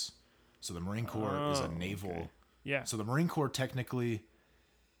 amphibious. So the Marine Corps is a naval. Okay. Yeah. So the Marine Corps technically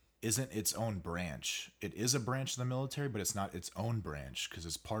isn't its own branch. It is a branch of the military, but it's not its own branch because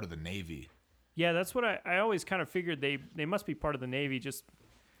it's part of the Navy. Yeah, that's what I always kind of figured. They must be part of the Navy just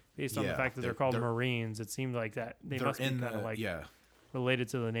based on the fact that they're called Marines. It seemed like that they must be kind of like related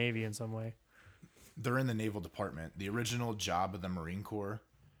to the Navy in some way. They're in the Naval Department. The original job of the Marine Corps,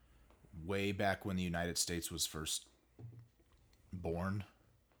 way back when the United States was first born,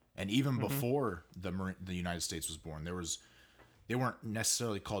 and even before the United States was born, they weren't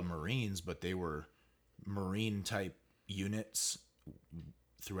necessarily called Marines, but they were Marine type units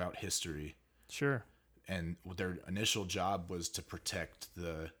throughout history. Sure. And their initial job was to protect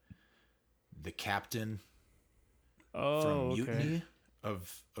the captain from mutiny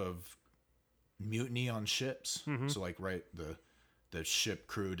of mutiny on ships. Mm-hmm. So like the ship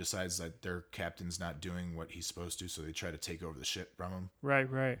crew decides that their captain's not doing what he's supposed to, so they try to take over the ship from him.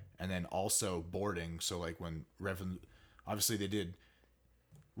 Right. And then also boarding. So like when obviously they did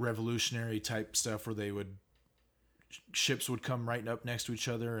revolutionary type stuff where ships would come right up next to each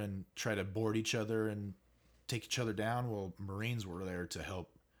other and try to board each other and take each other down. Well, Marines were there to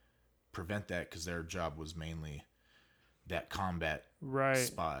help prevent that because their job was mainly that combat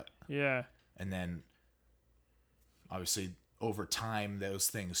spot. Yeah. And then obviously over time those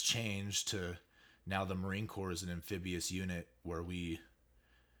things changed to now the Marine Corps is an amphibious unit where we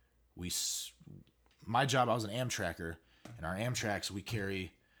my job, I was an Amtracker. And our Amtraks, we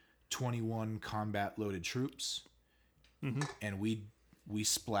carry 21 combat loaded troops. Mm-hmm. And we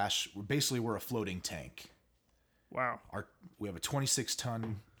splash. Basically, we're a floating tank. Wow. We have a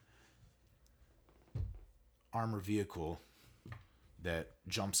 26-ton armor vehicle that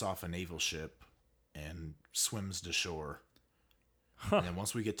jumps off a naval ship and swims to shore. Huh. And then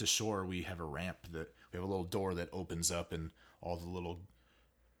once we get to shore, we have a ramp we have a little door that opens up, and all the little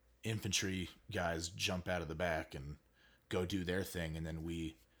infantry guys jump out of the back and go do their thing, and then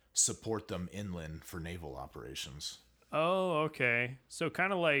we support them inland for naval operations. Oh, okay. So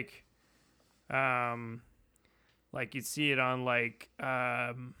kind of like you'd see it on like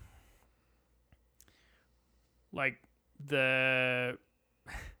the,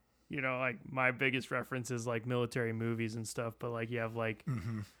 you know, like my biggest reference is like military movies and stuff, but like you have like,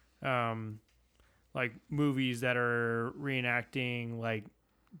 like movies that are reenacting like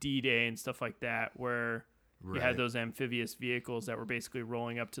D-Day and stuff like that, where you had those amphibious vehicles that were basically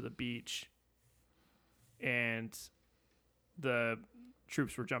rolling up to the beach and the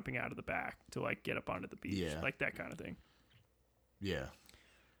troops were jumping out of the back to like get up onto the beach, like that kind of thing. Yeah,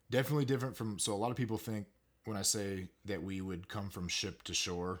 definitely different from. So a lot of people think when I say that we would come from ship to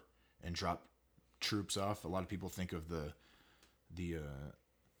shore and drop troops off, a lot of people think of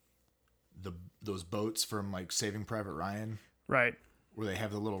those boats from like Saving Private Ryan, right? Where they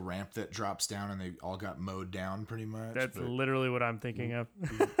have the little ramp that drops down and they all got mowed down pretty much. That's literally what I'm thinking of.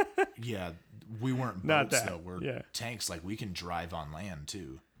 Yeah, we weren't boats though. We're tanks. Like we can drive on land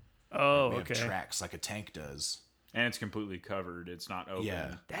too. Oh, we have tracks like a tank does. And it's completely covered. It's not open.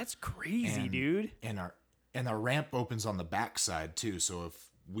 Yeah. That's crazy, dude. And our ramp opens on the backside too. So if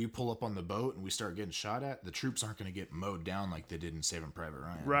we pull up on the boat and we start getting shot at, the troops aren't going to get mowed down like they did in Saving Private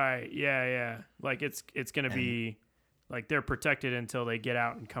Ryan. Right. Yeah. Like it's going to be like they're protected until they get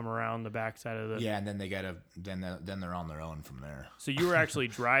out and come around the backside of the. Yeah, and then they gotta then they're on their own from there. So you were actually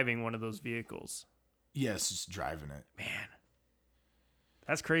driving one of those vehicles. Yes, just driving it. Man,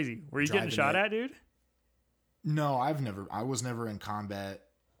 that's crazy. Were you getting shot at, dude? No, I was never in combat.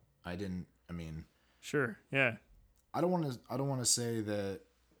 Sure. Yeah. I don't want to say that.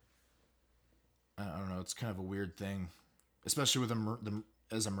 I don't know. It's kind of a weird thing, especially with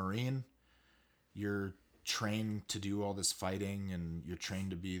as a Marine. You're trained to do all this fighting, and you're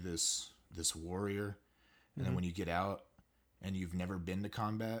trained to be this warrior. And then when you get out and you've never been to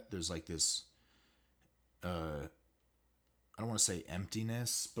combat, there's like this. I don't want to say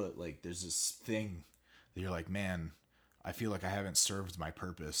emptiness, but like there's this thing that you're like, man, I feel like I haven't served my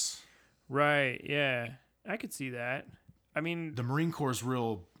purpose. Right. Yeah, I could see that. I mean, the Marine Corps is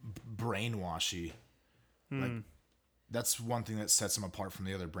real brainwashy. Like that's one thing that sets them apart from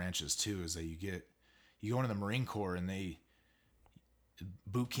the other branches too, is that you go into the Marine Corps and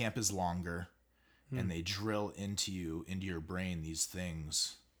boot camp is longer and they drill into your brain these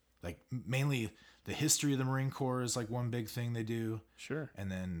things. Like mainly the history of the Marine Corps is like one big thing they do. Sure.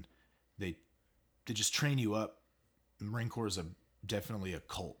 And then they just train you up. The Marine Corps is definitely a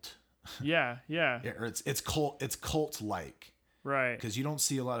cult. Yeah. Or it's cult like. Right. Because you don't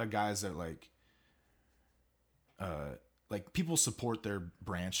see a lot of guys that like people support their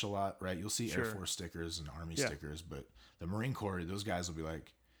branch a lot, right? You'll see Air Force stickers and Army stickers, but the Marine Corps, those guys will be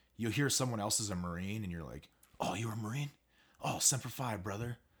like, you'll hear someone else is a Marine and you're like, oh, you're a Marine? Oh, Semper Fi,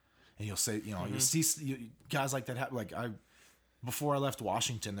 brother. And you'll say, you see guys like that happen. Like before I left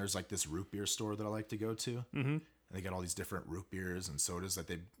Washington, there's like this root beer store that I like to go to. Mm-hmm. And they got all these different root beers and sodas that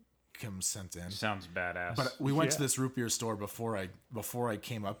they come sent in. Sounds badass. But we went to this root beer store before I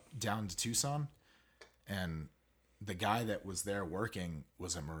came up down to Tucson, and the guy that was there working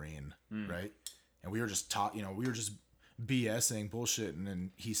was a Marine, right? And we were just we were just BSing bullshit, and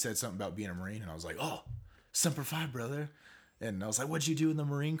then he said something about being a Marine, and I was like, oh, Semper Fi, brother. And I was like, what'd you do in the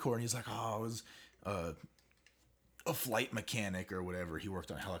Marine Corps? And he's like, oh, I was a flight mechanic or whatever. He worked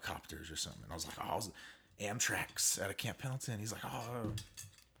on helicopters or something. And I was like, oh, I was Amtrak's out of Camp Pendleton. He's like, oh.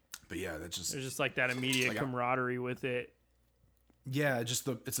 But yeah, there's just like that immediate camaraderie with it. Yeah,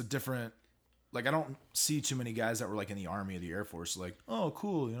 it's a different. Like, I don't see too many guys that were like in the Army or the Air Force. Like, oh,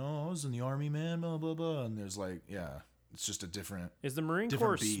 cool, I was in the Army, man, blah blah blah. And there's like, it's just a different. Is the Marine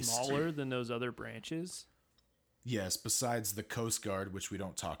Corps smaller than those other branches? Yes, besides the Coast Guard, which we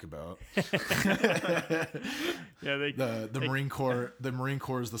don't talk about. Yeah, the Marine Corps. The Marine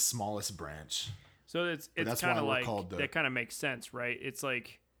Corps is the smallest branch. So it's kind of like that. Kind of makes sense, right? It's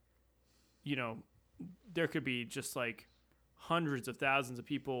like, there could be just like hundreds of thousands of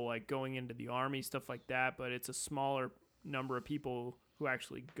people like going into the Army, stuff like that, but it's a smaller number of people who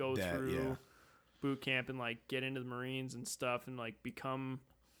actually go through boot camp and like get into the Marines and stuff and like become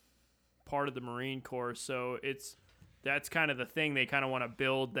part of the Marine Corps. So that's kind of the thing. They kind of want to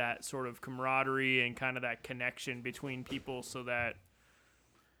build that sort of camaraderie and kind of that connection between people so that,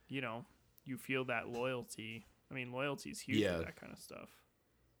 you know, you feel that loyalty. I mean, loyalty is huge for that kind of stuff.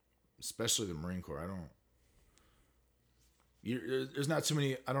 Especially the Marine Corps. There's not too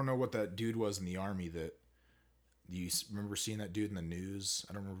many. I don't know what that dude was in the Army that you remember seeing that dude in the news.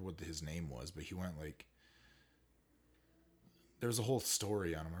 I don't remember what his name was, but he went like, there was a whole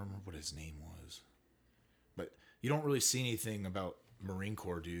story on him. I don't remember what his name was, but you don't really see anything about Marine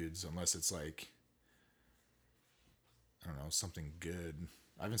Corps dudes unless it's like, I don't know, something good.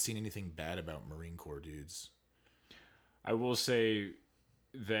 I haven't seen anything bad about Marine Corps dudes. I will say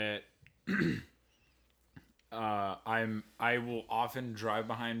that I will often drive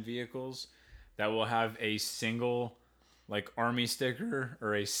behind vehicles that will have a single like Army sticker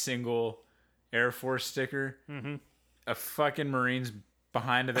or a single Air Force sticker. Mm-hmm. A fucking Marine's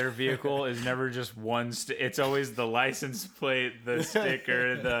behind their vehicle is never just one. It's always the license plate, the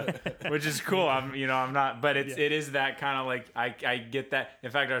sticker, which is cool. I'm not, but it is that kind of like I get that. In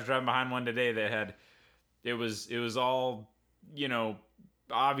fact, I was driving behind one today that had it was all, you know,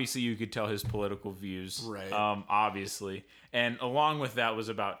 obviously you could tell his political views, right? Obviously, and along with that was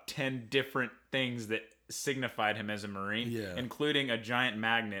about 10 different things that signified him as a Marine, including a giant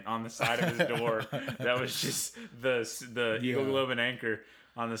magnet on the side of his door that was just the Eagle, Globe, and Anchor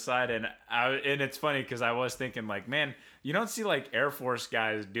on the side. And it's funny because I was thinking like, man, you don't see like Air Force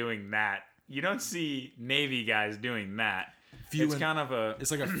guys doing that. You don't see Navy guys doing that.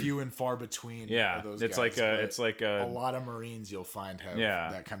 It's like a few and far between. Yeah, of those guys, it's like a lot of Marines you'll find have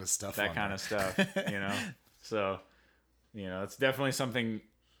that kind of stuff. That kind of stuff, you know. So, you know, it's definitely something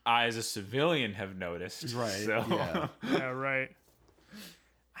I, as a civilian, have noticed. Right. So. Yeah, right.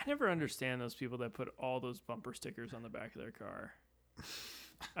 I never understand those people that put all those bumper stickers on the back of their car.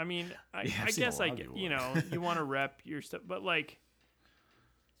 I mean, I guess I get, you know, you want to rep your stuff, but like,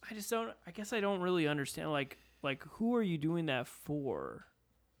 I guess I don't really understand, like who are you doing that for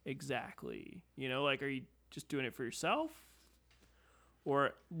exactly? You know, like, are you just doing it for yourself?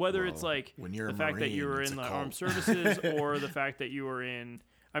 Or whether it's like the fact that you were in the armed services or the fact that you were in,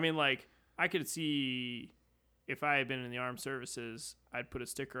 I mean, like, I could see if I had been in the armed services, I'd put a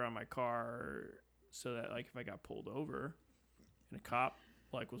sticker on my car so that, like, if I got pulled over and a cop,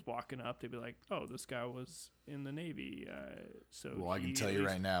 like, was walking up, they'd be like, oh, this guy was in the Navy. So well, I can tell you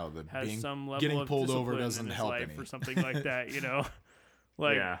right now that getting pulled over doesn't help any. Or something like that, you know?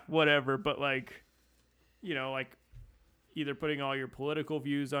 Like, whatever. But, like, you know, like, either putting all your political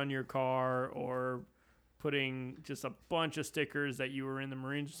views on your car or putting just a bunch of stickers that you were in the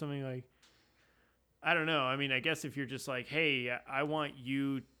Marines or something, like, I don't know. I mean, I guess if you're just like, hey, I want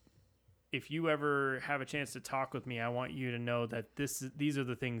you, if you ever have a chance to talk with me, I want you to know that these are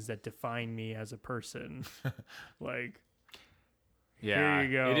the things that define me as a person. Like, here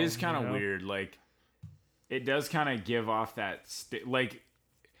you go. It is kind of weird. Like, it does kind of give off that,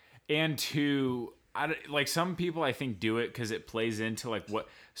 and to, like, some people I think do it because it plays into like what.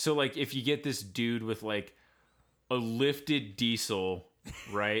 So like if you get this dude with like a lifted diesel,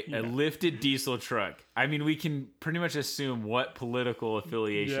 right? A lifted diesel truck. I mean, we can pretty much assume what political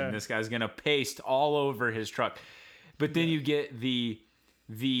affiliation this guy's gonna paste all over his truck. But then you get the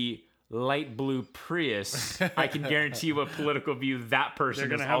light blue Prius. I can guarantee you what political view that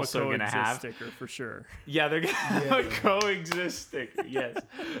person is also going to have. Sticker for sure. Yeah, they're going to have a coexist sticker. Yes.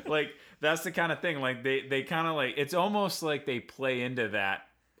 Like, that's the kind of thing. Like, they kind of like, it's almost like they play into that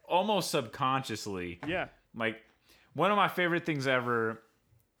almost subconsciously. Yeah. Like, one of my favorite things ever,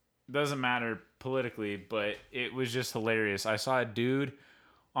 doesn't matter politically, but it was just hilarious. I saw a dude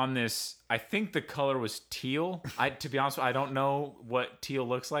on this, I think the color was teal. To be honest, I don't know what teal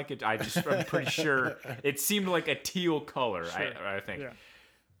looks like. I'm pretty sure it seemed like a teal color. Sure. I think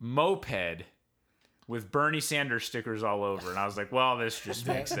moped with Bernie Sanders stickers all over, and I was like, well, this just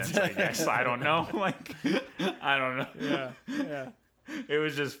makes sense. I guess I don't know. Like, I don't know. Yeah. It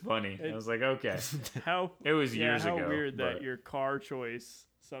was just funny. I was like, okay. It was years ago. How weird that your car choice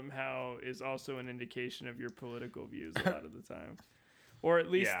somehow is also an indication of your political views a lot of the time. Or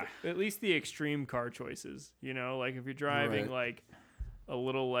at least the extreme car choices, you know, like if you're driving like a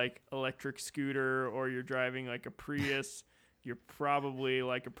little like electric scooter or you're driving like a Prius, you're probably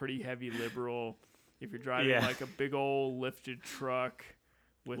like a pretty heavy liberal. If you're driving like a big old lifted truck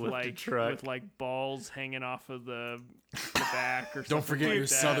with balls hanging off of the back or something. Don't forget like your that.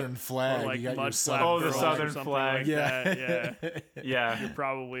 Southern flag. Or like you got mud your the Southern flag. Like that. Yeah. You're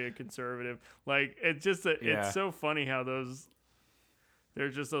probably a conservative. Like, it's just it's so funny how there's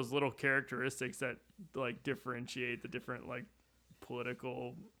just those little characteristics that like differentiate the different like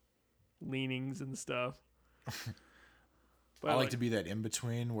political leanings and stuff. I like to be that in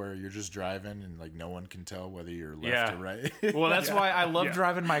between where you're just driving and like no one can tell whether you're left Yeah. or right. Well, that's why I love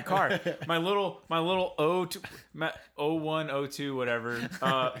driving my car. My little 01, 02, whatever,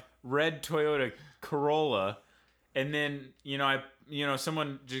 red Toyota Corolla, and then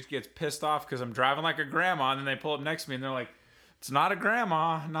someone just gets pissed off because I'm driving like a grandma, and then they pull up next to me and they're like, "It's not a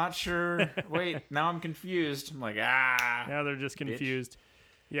grandma, not sure. Wait, now I'm confused." I'm like, Now they're just confused.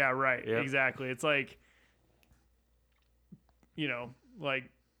 Bitch. Yeah, right. Yep. Exactly. It's like, like,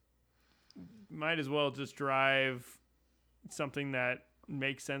 might as well just drive something that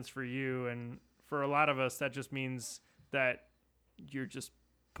makes sense for you. And for a lot of us, that just means that you're just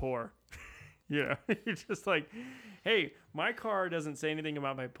poor. You're just like, hey, my car doesn't say anything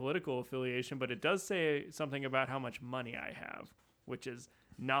about my political affiliation, but it does say something about how much money I have, which is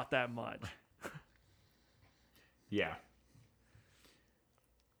not that much. Yeah.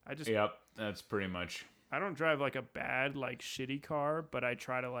 Yep, that's pretty much. I don't drive like a bad, like shitty car, but I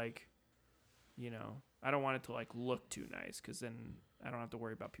try to like, I don't want it to like look too nice because then I don't have to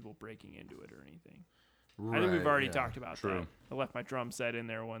worry about people breaking into it or anything. Right, I think we've already talked about that. I left my drum set in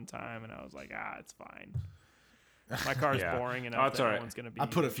there one time and I was like, it's fine. My car's boring enough that no one's going to be. I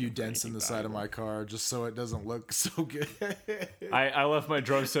put a few dents in the side of my car just so it doesn't look so good. I left my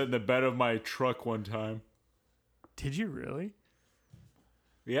drum set in the bed of my truck one time. Did you really?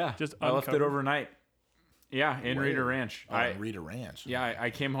 Yeah. I left it overnight. Yeah, in Rita Ranch. Rita Ranch. Yeah, I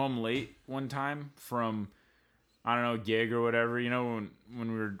came home late one time from, I don't know, a gig or whatever, when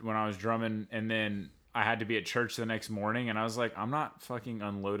I was drumming, and then I had to be at church the next morning, and I was like, I'm not fucking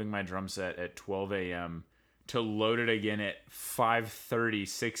unloading my drum set at 12 a.m. to load it again at 5:30,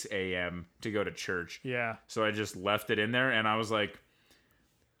 6 a.m. to go to church. Yeah. So I just left it in there, and I was like,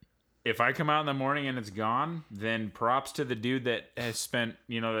 if I come out in the morning and it's gone, then props to the dude that has spent,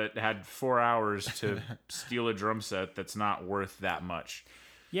 that had 4 hours to steal a drum set that's not worth that much.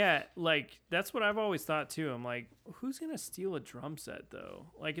 Yeah, like, that's what I've always thought, too. I'm like, who's going to steal a drum set, though?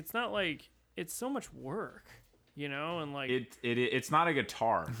 Like, it's not like, it's so much work, and like... It's not a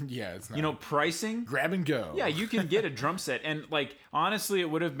guitar. Yeah, it's not. Pricing? Grab and go. Yeah, you can get a drum set. And, like, honestly,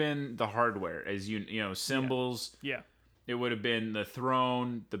 it would have been the hardware, as cymbals. Yeah. It would have been the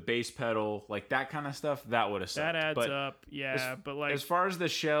throne, the bass pedal, like that kind of stuff. That would have sucked. That adds up, yeah. But like, as far as the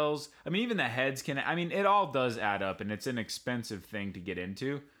shells, I mean, even the heads it all does add up, and it's an expensive thing to get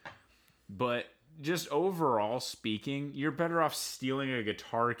into. But just overall speaking, you're better off stealing a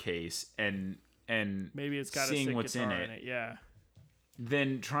guitar case and maybe it's got seeing what's in it, yeah,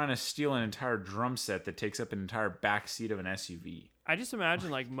 than trying to steal an entire drum set that takes up an entire back seat of an SUV. I just imagine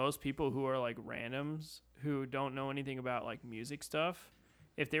like most people who are like randoms who don't know anything about like music stuff,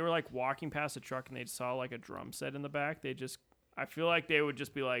 if they were like walking past a truck and they saw like a drum set in the back, I feel like they would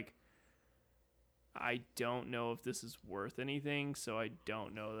just be like, I don't know if this is worth anything, so I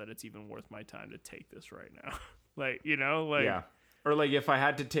don't know that it's even worth my time to take this right now. Yeah. Or like if I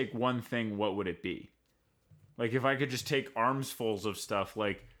had to take one thing, what would it be? Like if I could just take armsfuls of stuff,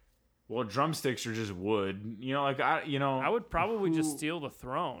 like, well, drumsticks are just wood. I would probably just steal the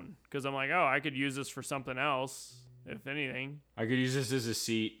throne because I'm like, I could use this for something else, if anything. I could use this as a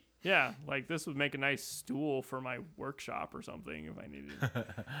seat. Yeah, like this would make a nice stool for my workshop or something if I needed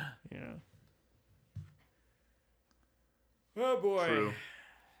it. Oh, boy. True.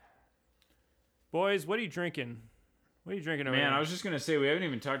 Boys, what are you drinking? What are you drinking over here? Man, I was just going to say, we haven't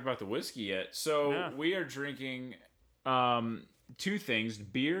even talked about the whiskey yet. So we are drinking two things,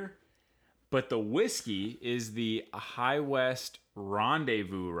 beer. But the whiskey is the High West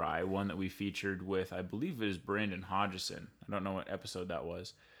Rendezvous Rye, one that we featured with, I believe it is Brandon Hodgson. I don't know what episode that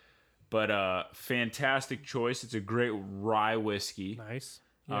was. But fantastic choice. It's a great rye whiskey. Nice.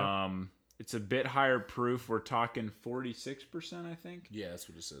 Yeah. It's a bit higher proof. We're talking 46%, I think. Yeah, that's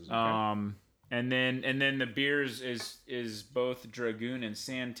what it says. Okay. And then the beers is both Dragoon and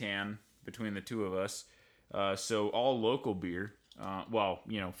Santan between the two of us. So all local beer.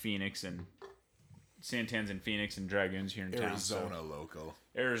 Phoenix and Santan's in Phoenix and Dragoon's here in town. Arizona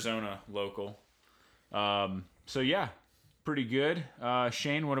local. So yeah, pretty good.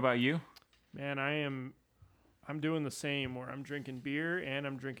 Shane, what about you? Man, I'm doing the same where I'm drinking beer and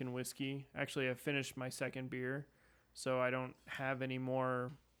I'm drinking whiskey. Actually, I finished my second beer, so I don't have any more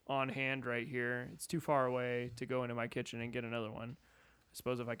on hand right here. It's too far away to go into my kitchen and get another one. I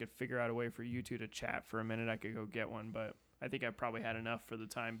suppose if I could figure out a way for you two to chat for a minute, I could go get one, but I think I probably had enough for the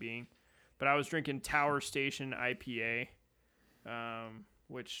time being. But I was drinking Tower Station IPA,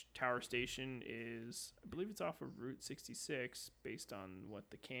 which Tower Station is, I believe it's off of Route 66 based on what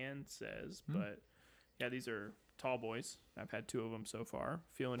the can says. But yeah, these are Tall Boys. I've had 2 of them so far.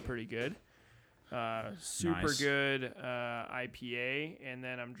 Feeling pretty good. Super Nice. good IPA, and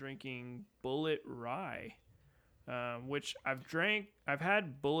then I'm drinking Bulleit Rye, which I've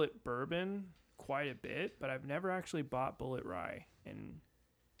had Bulleit Bourbon quite a bit, but I've never actually bought Bulleit Rye, and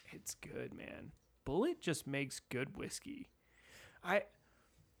it's good, man. Bulleit just makes good whiskey.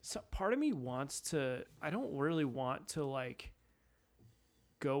 So part of me I don't really want to like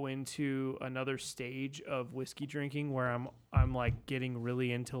go into another stage of whiskey drinking where I'm like getting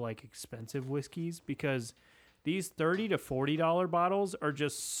really into like expensive whiskeys, because these $30 to $40 bottles are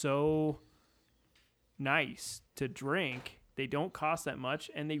just so nice to drink. They don't cost that much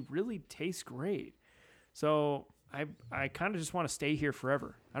and they really taste great. So I kind of just want to stay here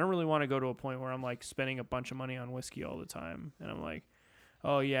forever. I don't really want to go to a point where I'm like spending a bunch of money on whiskey all the time. And I'm like,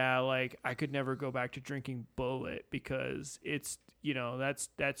 oh yeah, like I could never go back to drinking Bulleit because it's,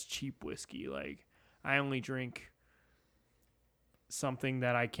 that's cheap whiskey. Like I only drink something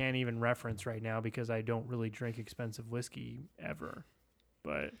that I can't even reference right now because I don't really drink expensive whiskey ever.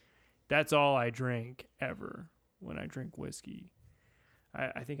 But that's all I drink ever when I drink whiskey.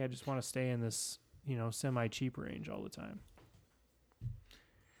 I think I just want to stay in this, semi-cheap range all the time.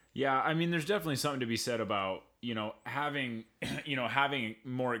 Yeah, I mean, there's definitely something to be said about, having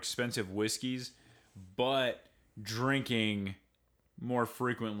more expensive whiskeys, but drinking more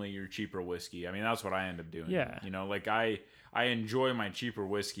frequently your cheaper whiskey. I mean, that's what I end up doing. Yeah. Like I enjoy my cheaper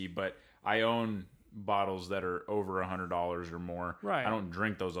whiskey, but I own bottles that are over $100 or more. Right. I don't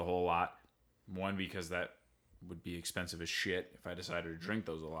drink those a whole lot. One, because that would be expensive as shit if I decided to drink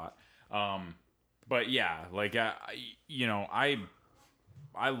those a lot. But yeah, like I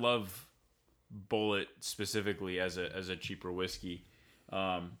love Bulleit specifically as a cheaper whiskey.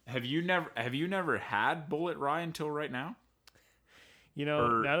 Have you never had Bulleit Rye until right now?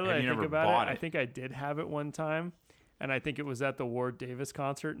 Now that I think about it, I think I did have it one time, and I think it was at the Ward Davis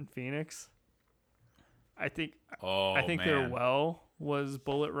concert in Phoenix. I think their well was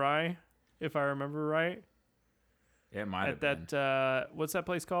Bulleit Rye, if I remember right. It might have been. What's that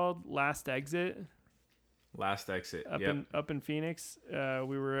place called? Last Exit. Last Exit. Up in Phoenix. We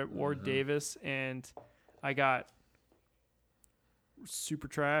were at Ward Davis, and I got super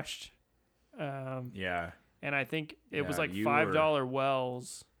trashed. Yeah. And I think it was like $5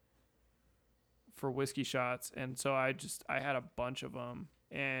 wells for whiskey shots, and so I had a bunch of them,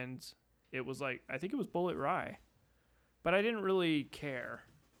 and it was like, I think it was Bulleit Rye, but I didn't really care,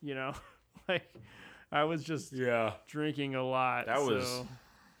 like I was just drinking a lot. That was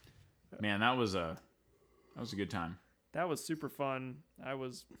a good time. That was super fun. I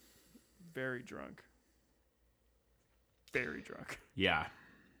was very drunk. Very drunk. Yeah.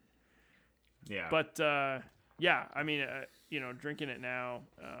 Yeah. But, I mean, drinking it now,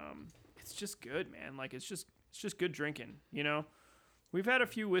 it's just good, man. Like, it's just good drinking, We've had a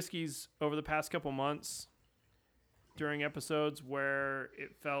few whiskeys over the past couple months during episodes where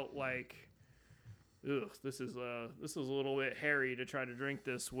it felt like, this is a little bit hairy to try to drink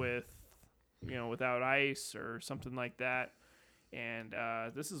this with, without ice or something like that. And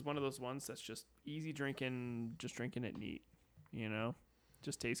this is one of those ones that's just easy drinking, just drinking it neat,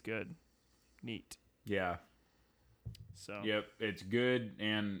 just tastes good, neat. Yeah. So. Yep, it's good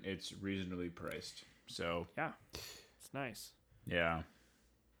and it's reasonably priced. So. Yeah, it's nice. Yeah.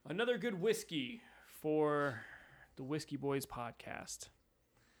 Another good whiskey for the Whiskey Boys podcast.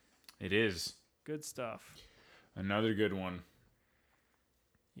 It is. Good stuff. Another good one.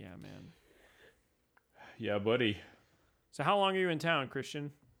 Yeah, man. Yeah, buddy. So how long are you in town,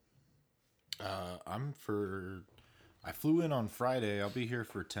 Christian? I flew in on Friday. I'll be here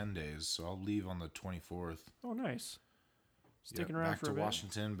for 10 days, so I'll leave on the 24th. Oh, nice. Sticking around for a bit. Back to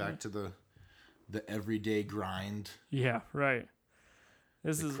Washington, back to the everyday grind. Yeah, right.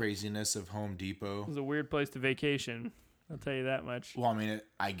 This is craziness of Home Depot. This is a weird place to vacation. I'll tell you that much. Well, I mean,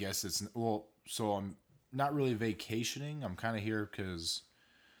 I guess it's... Well, so I'm not really vacationing. I'm kind of here because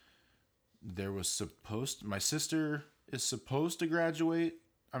my sister is supposed to graduate.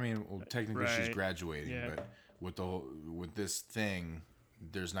 I mean, well, technically she's graduating, but with this thing,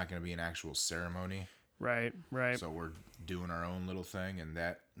 there's not going to be an actual ceremony. Right. So we're doing our own little thing, and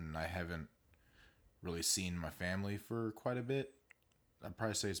I haven't really seen my family for quite a bit. I'd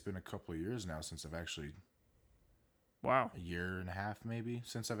probably say it's been a couple of years now since I've actually... Wow. A year and a half, maybe,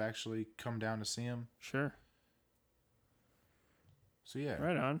 since I've actually come down to see him. Sure. So, yeah.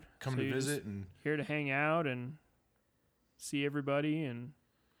 Right on. Come to visit and... Here to hang out and see everybody and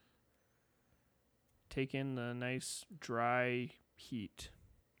take in the nice, dry heat.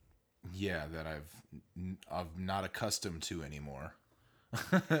 Yeah, that I'm not accustomed to anymore.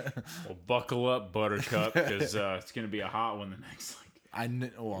 Well, buckle up, Buttercup, because it's gonna be a hot one the next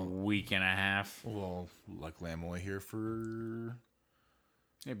week and a half. Well, luckily I'm only here for.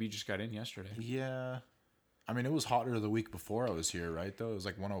 Yeah, but you just got in yesterday. Yeah, I mean it was hotter the week before I was here, right? Though it was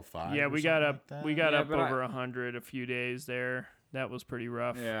like 105. Yeah, we got up. Like we got up over 100 a few days there. That was pretty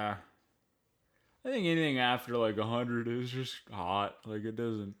rough. Yeah. I think anything after like 100 is just hot. Like it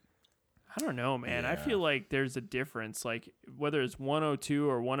doesn't. I don't know, man. Yeah. I feel like there's a difference. Like whether it's 102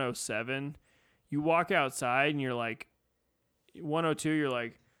 or 107, you walk outside and you're like, 102, you're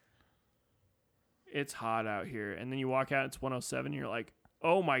like, it's hot out here. And then you walk out, it's 107, and you're like,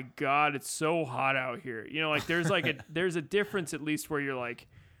 oh my God, it's so hot out here. You know, like there's like there's a difference at least where you're like,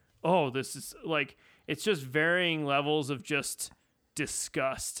 oh, this is like, it's just varying levels of just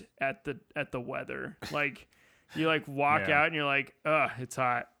disgust at the weather. Like you like walk out and you're like, it's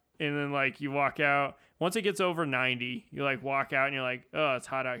hot. And then like you walk out, once it gets over 90, you like walk out and you're like, it's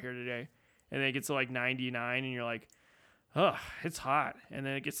hot out here today. And then it gets to like 99 and you're like, it's hot. And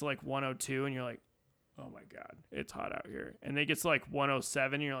then it gets to like 102 and you're like, oh my God, it's hot out here. And then it gets to like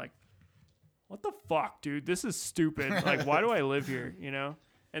 107 and you're like, what the fuck, dude? This is stupid. Like, why do I live here? You know?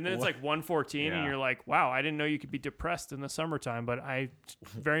 And then it's like 114 and you're like, wow, I didn't know you could be depressed in the summertime, but I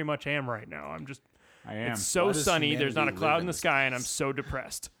very much am right now. I am. It's so sunny. There's not a cloud in the sky and I'm so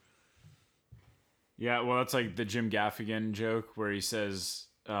depressed. Yeah, well, that's like the Jim Gaffigan joke where he says,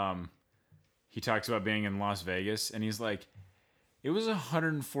 he talks about being in Las Vegas, and he's like, it was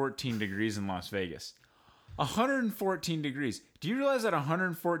 114 degrees in Las Vegas. 114 degrees. Do you realize at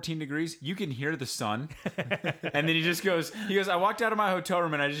 114 degrees, you can hear the sun? And then he goes, I walked out of my hotel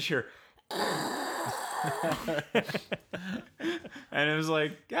room, and I just hear... And it was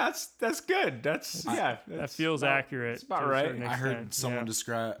like, yeah, that's good. That feels accurate. That's about right. I heard someone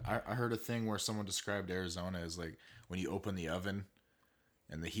describe. I heard a thing where someone described Arizona as like when you open the oven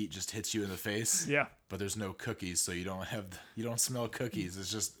and the heat just hits you in the face. Yeah. But there's no cookies, so you don't smell cookies.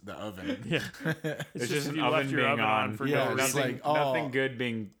 It's just the oven. Yeah. It's just an oven being on for no reason. Like, nothing good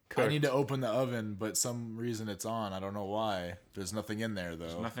being cooked. I need to open the oven, but some reason it's on. I don't know why. There's nothing in there though.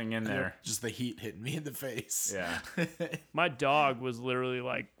 There's nothing in there. Just the heat hitting me in the face. Yeah. My dog was literally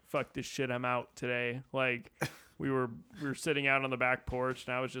like, fuck this shit, I'm out today. Like we were sitting out on the back porch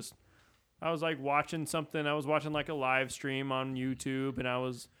and I was like watching something. I was watching like a live stream on YouTube and I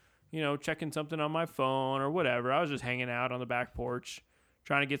was, checking something on my phone or whatever. I was just hanging out on the back porch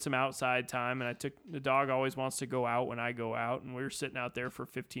trying to get some outside time. And the dog always wants to go out when I go out. And we were sitting out there for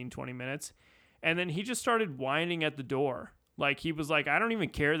 15, 20 minutes. And then he just started whining at the door. Like he was like, I don't even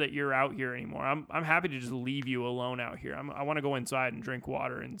care that you're out here anymore. I'm happy to just leave you alone out here. I want to go inside and drink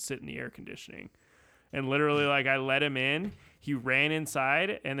water and sit in the air conditioning. And literally, like, I let him in. He ran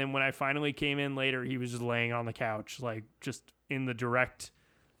inside. And then when I finally came in later, he was just laying on the couch, like, just in the direct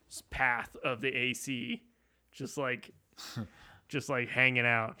path of the AC. Just like hanging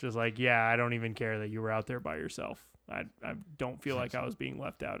out. Just like, yeah, I don't even care that you were out there by yourself. I don't feel like I was being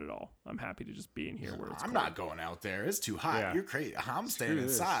left out at all. I'm happy to just be in here where it's cold. not going out there. It's too hot. Yeah. You're crazy. I'm staying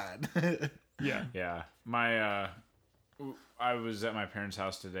inside. Yeah. Yeah. I was at my parents'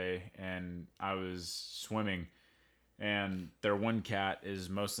 house today, and I was swimming, and their one cat is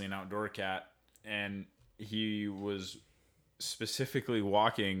mostly an outdoor cat, and he was specifically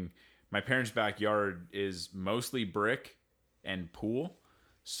walking. My parents' backyard is mostly brick and pool,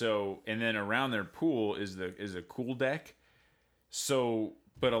 and then around their pool is a cool deck. So,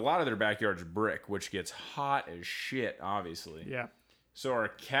 but a lot of their backyard's brick, which gets hot as shit, obviously. Yeah. So our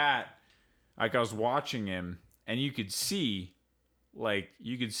cat, like I was watching him, and you could see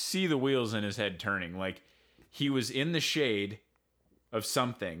the wheels in his head turning. Like he was in the shade of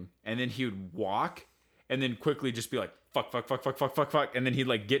something, and then he would walk, and then quickly just be like, fuck, and then he'd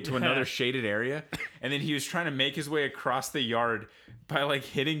like get to another shaded area, and then he was trying to make his way across the yard by like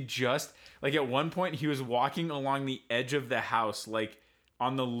hitting just like at one point he was walking along the edge of the house, like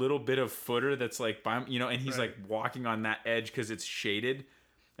on the little bit of footer that's like by, and he's like walking on that edge because it's shaded.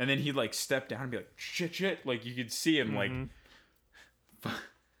 And then he'd like step down and be like, shit. Like you could see him like, I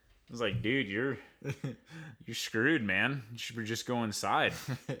was like, dude, you're screwed, man. You should just go inside.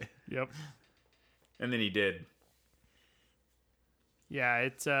 Yep. And then he did. Yeah,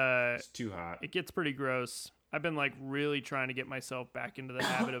 it's too hot. It gets pretty gross. I've been like really trying to get myself back into the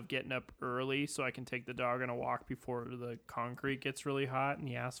habit of getting up early so I can take the dog on a walk before the concrete gets really hot and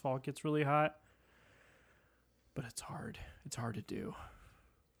the asphalt gets really hot. But it's hard. It's hard to do.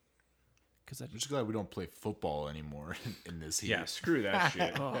 I'm just glad we don't play football anymore in this heat. Yeah, screw that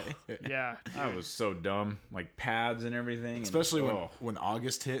shit. Yeah. That was so dumb. Like pads and everything. Especially when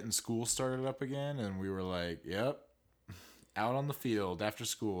August hit and school started up again and we were like, yep, out on the field after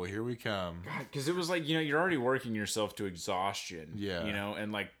school. Here we come. God, because it was like, you're already working yourself to exhaustion. Yeah.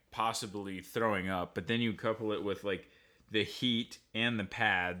 And like possibly throwing up, but then you couple it with like the heat and the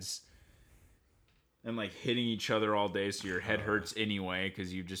pads and like hitting each other all day, so your head hurts anyway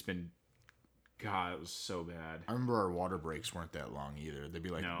because you've just been. God, it was so bad. I remember our water breaks weren't that long either. They'd be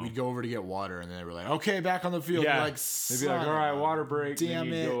like, No. we'd go over to get water, and then they were like, okay, back on the field. Yeah. Like, they'd be like, all right, water break. Damn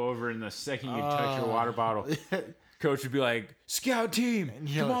and then you'd it. go over, and the second you touch your water bottle, coach would be like, scout team,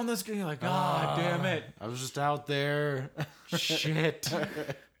 come on, let's go. You're like, damn it. I was just out there. Shit.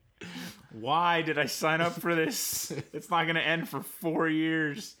 Why did I sign up for this? It's not going to end for 4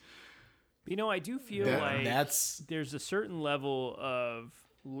 years. I do feel there's a certain level of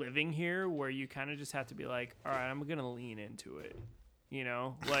living here where you kind of just have to be like, all right, I'm gonna lean into it,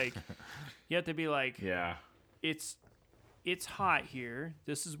 like you have to be like, yeah, it's hot here,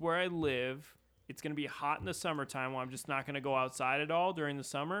 this is where I live, it's gonna be hot in the summertime, well, I'm just not gonna go outside at all during the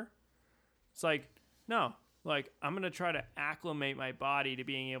summer. It's like, no, like I'm gonna try to acclimate my body to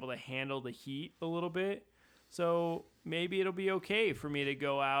being able to handle the heat a little bit, so maybe it'll be okay for me to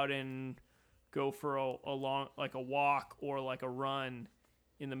go out and go for a long, like a walk or like a run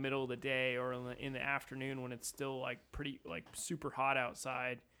in the middle of the day or in the afternoon when it's still like pretty like super hot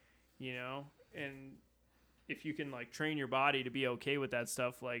outside, and if you can like train your body to be okay with that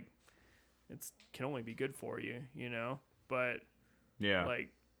stuff, like it's can only be good for you, but yeah, like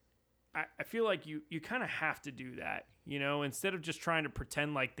I feel like you kind of have to do that, instead of just trying to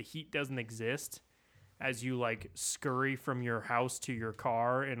pretend like the heat doesn't exist as you like scurry from your house to your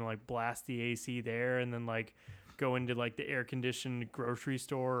car and like blast the AC there and then like go into like the air conditioned grocery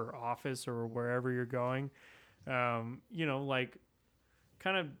store or office or wherever you're going. Like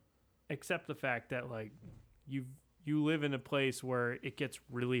kind of accept the fact that like you live in a place where it gets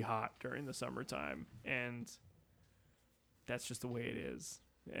really hot during the summertime and that's just the way it is.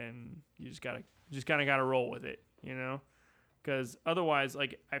 And you just kind of gotta roll with it, because otherwise,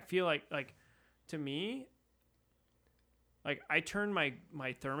 like, I feel like to me, like I turn my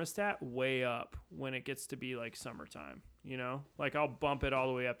thermostat way up when it gets to be like summertime, like I'll bump it all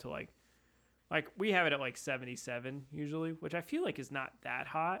the way up to like we have it at like 77 usually, which I feel like is not that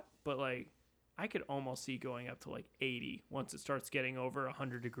hot, but like I could almost see going up to like 80 once it starts getting over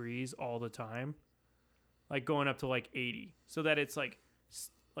 100 degrees all the time, like going up to like 80, so that it's like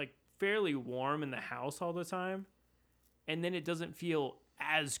fairly warm in the house all the time, and then it doesn't feel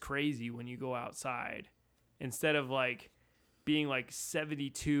as crazy when you go outside, instead of like being like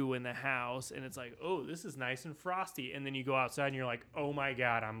 72 in the house and it's like, oh, this is nice and frosty, and then you go outside and you're like, oh my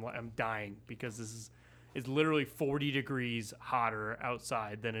god, I'm dying because it's literally 40 degrees hotter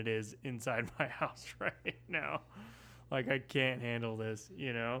outside than it is inside my house right now. Like I can't handle this,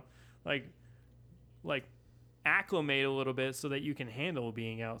 like acclimate a little bit so that you can handle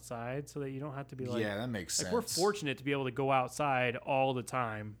being outside, so that you don't have to be like, yeah, that makes sense. We're fortunate to be able to go outside all the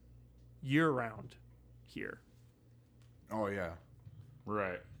time year round here. Oh yeah,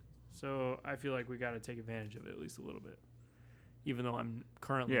 right. So I feel like we got to take advantage of it at least a little bit, even though I'm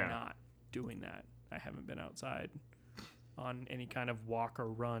currently not doing that. I haven't been outside on any kind of walk or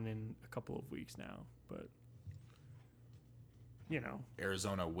run in a couple of weeks now, but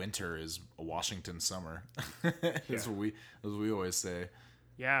Arizona winter is a Washington summer. That's what we always say.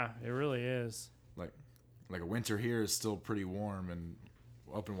 Yeah, it really is. Like a winter here is still pretty warm, and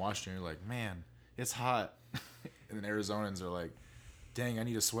up in Washington you're like, man, it's hot. And then Arizonans are like, dang, I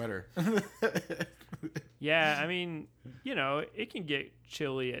need a sweater. Yeah, I mean, it can get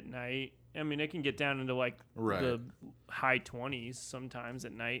chilly at night. I mean, it can get down into like the high 20s sometimes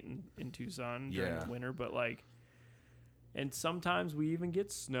at night in Tucson during the winter, but like, and sometimes we even get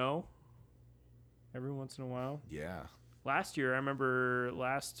snow every once in a while. Yeah. Last year, I remember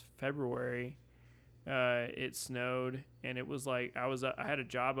last February, it snowed, and it was like I had a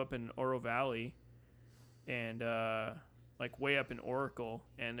job up in Oro Valley, and like way up in Oracle,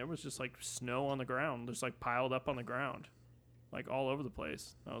 and there was just like snow on the ground, just like piled up on the ground, like all over the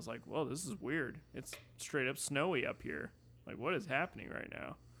place. I was like, whoa, this is weird. It's straight up snowy up here. Like, what is happening right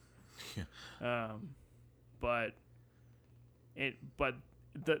now? But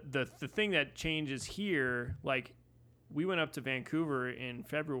the thing that changes here, like we went up to Vancouver in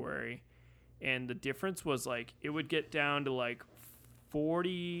February, and the difference was like it would get down to like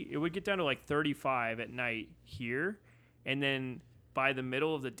 40, it would get down to like 35 at night here, and then by the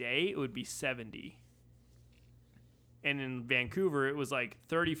middle of the day it would be 70. And in Vancouver it was like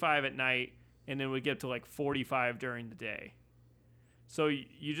 35 at night, and then it would get to like 45 during the day. So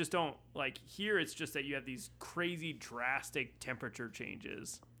you just don't, like, here it's just that you have these crazy drastic temperature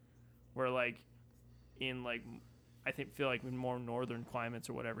changes where, like, in, like, I feel like in more northern climates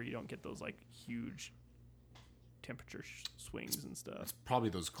or whatever, you don't get those like huge temperature swings and stuff. It's probably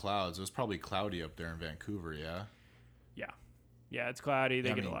those clouds. It was probably cloudy up there in Vancouver, yeah? Yeah, it's cloudy. They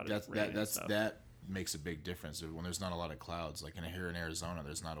Yeah, get a lot of rain and stuff. That makes a big difference. When there's not a lot of clouds, like here in Arizona,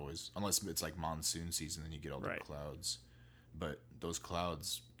 there's not always, unless it's like monsoon season, then you get all the clouds. But those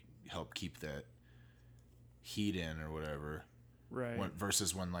clouds help keep that heat in or whatever. Right.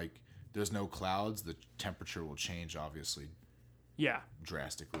 Versus when like there's no clouds, the temperature will change obviously. Yeah.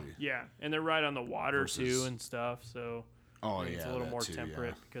 Drastically. Yeah, and they're right on the water too and stuff, so it's a little more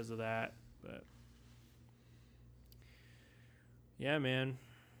temperate because of that. But yeah, man.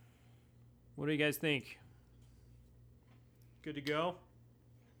 What do you guys think? Good to go?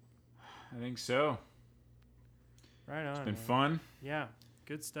 I think so. Right on. It's been fun. Yeah,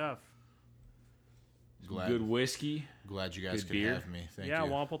 good stuff. Good whiskey. Glad you guys could beer. have me. Thank you. Yeah,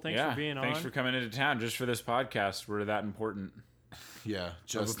 Wample, thanks for being on. Thanks for coming into town just for this podcast. We're that important. Yeah,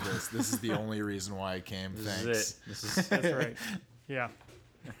 just this. This is the only reason why I came. Thanks. That's right. Yeah.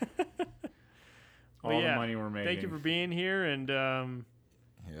 All the money we're making. Thank you for being here, and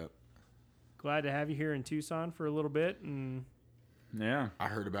Yep. glad to have you here in Tucson for a little bit. And yeah, I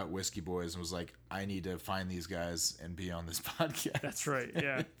heard about Whiskey Boys and was like, I need to find these guys and be on this podcast. that's right.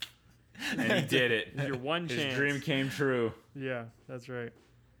 Yeah. and he did it. Your one His chance. dream came true. Yeah, that's right.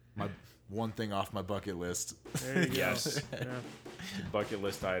 My one thing off my bucket list. There you go. Yes. Yeah, Bucket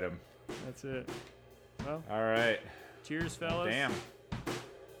list item. that's it. Well, All right. cheers, fellas. Damn.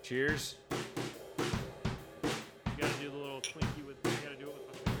 Cheers.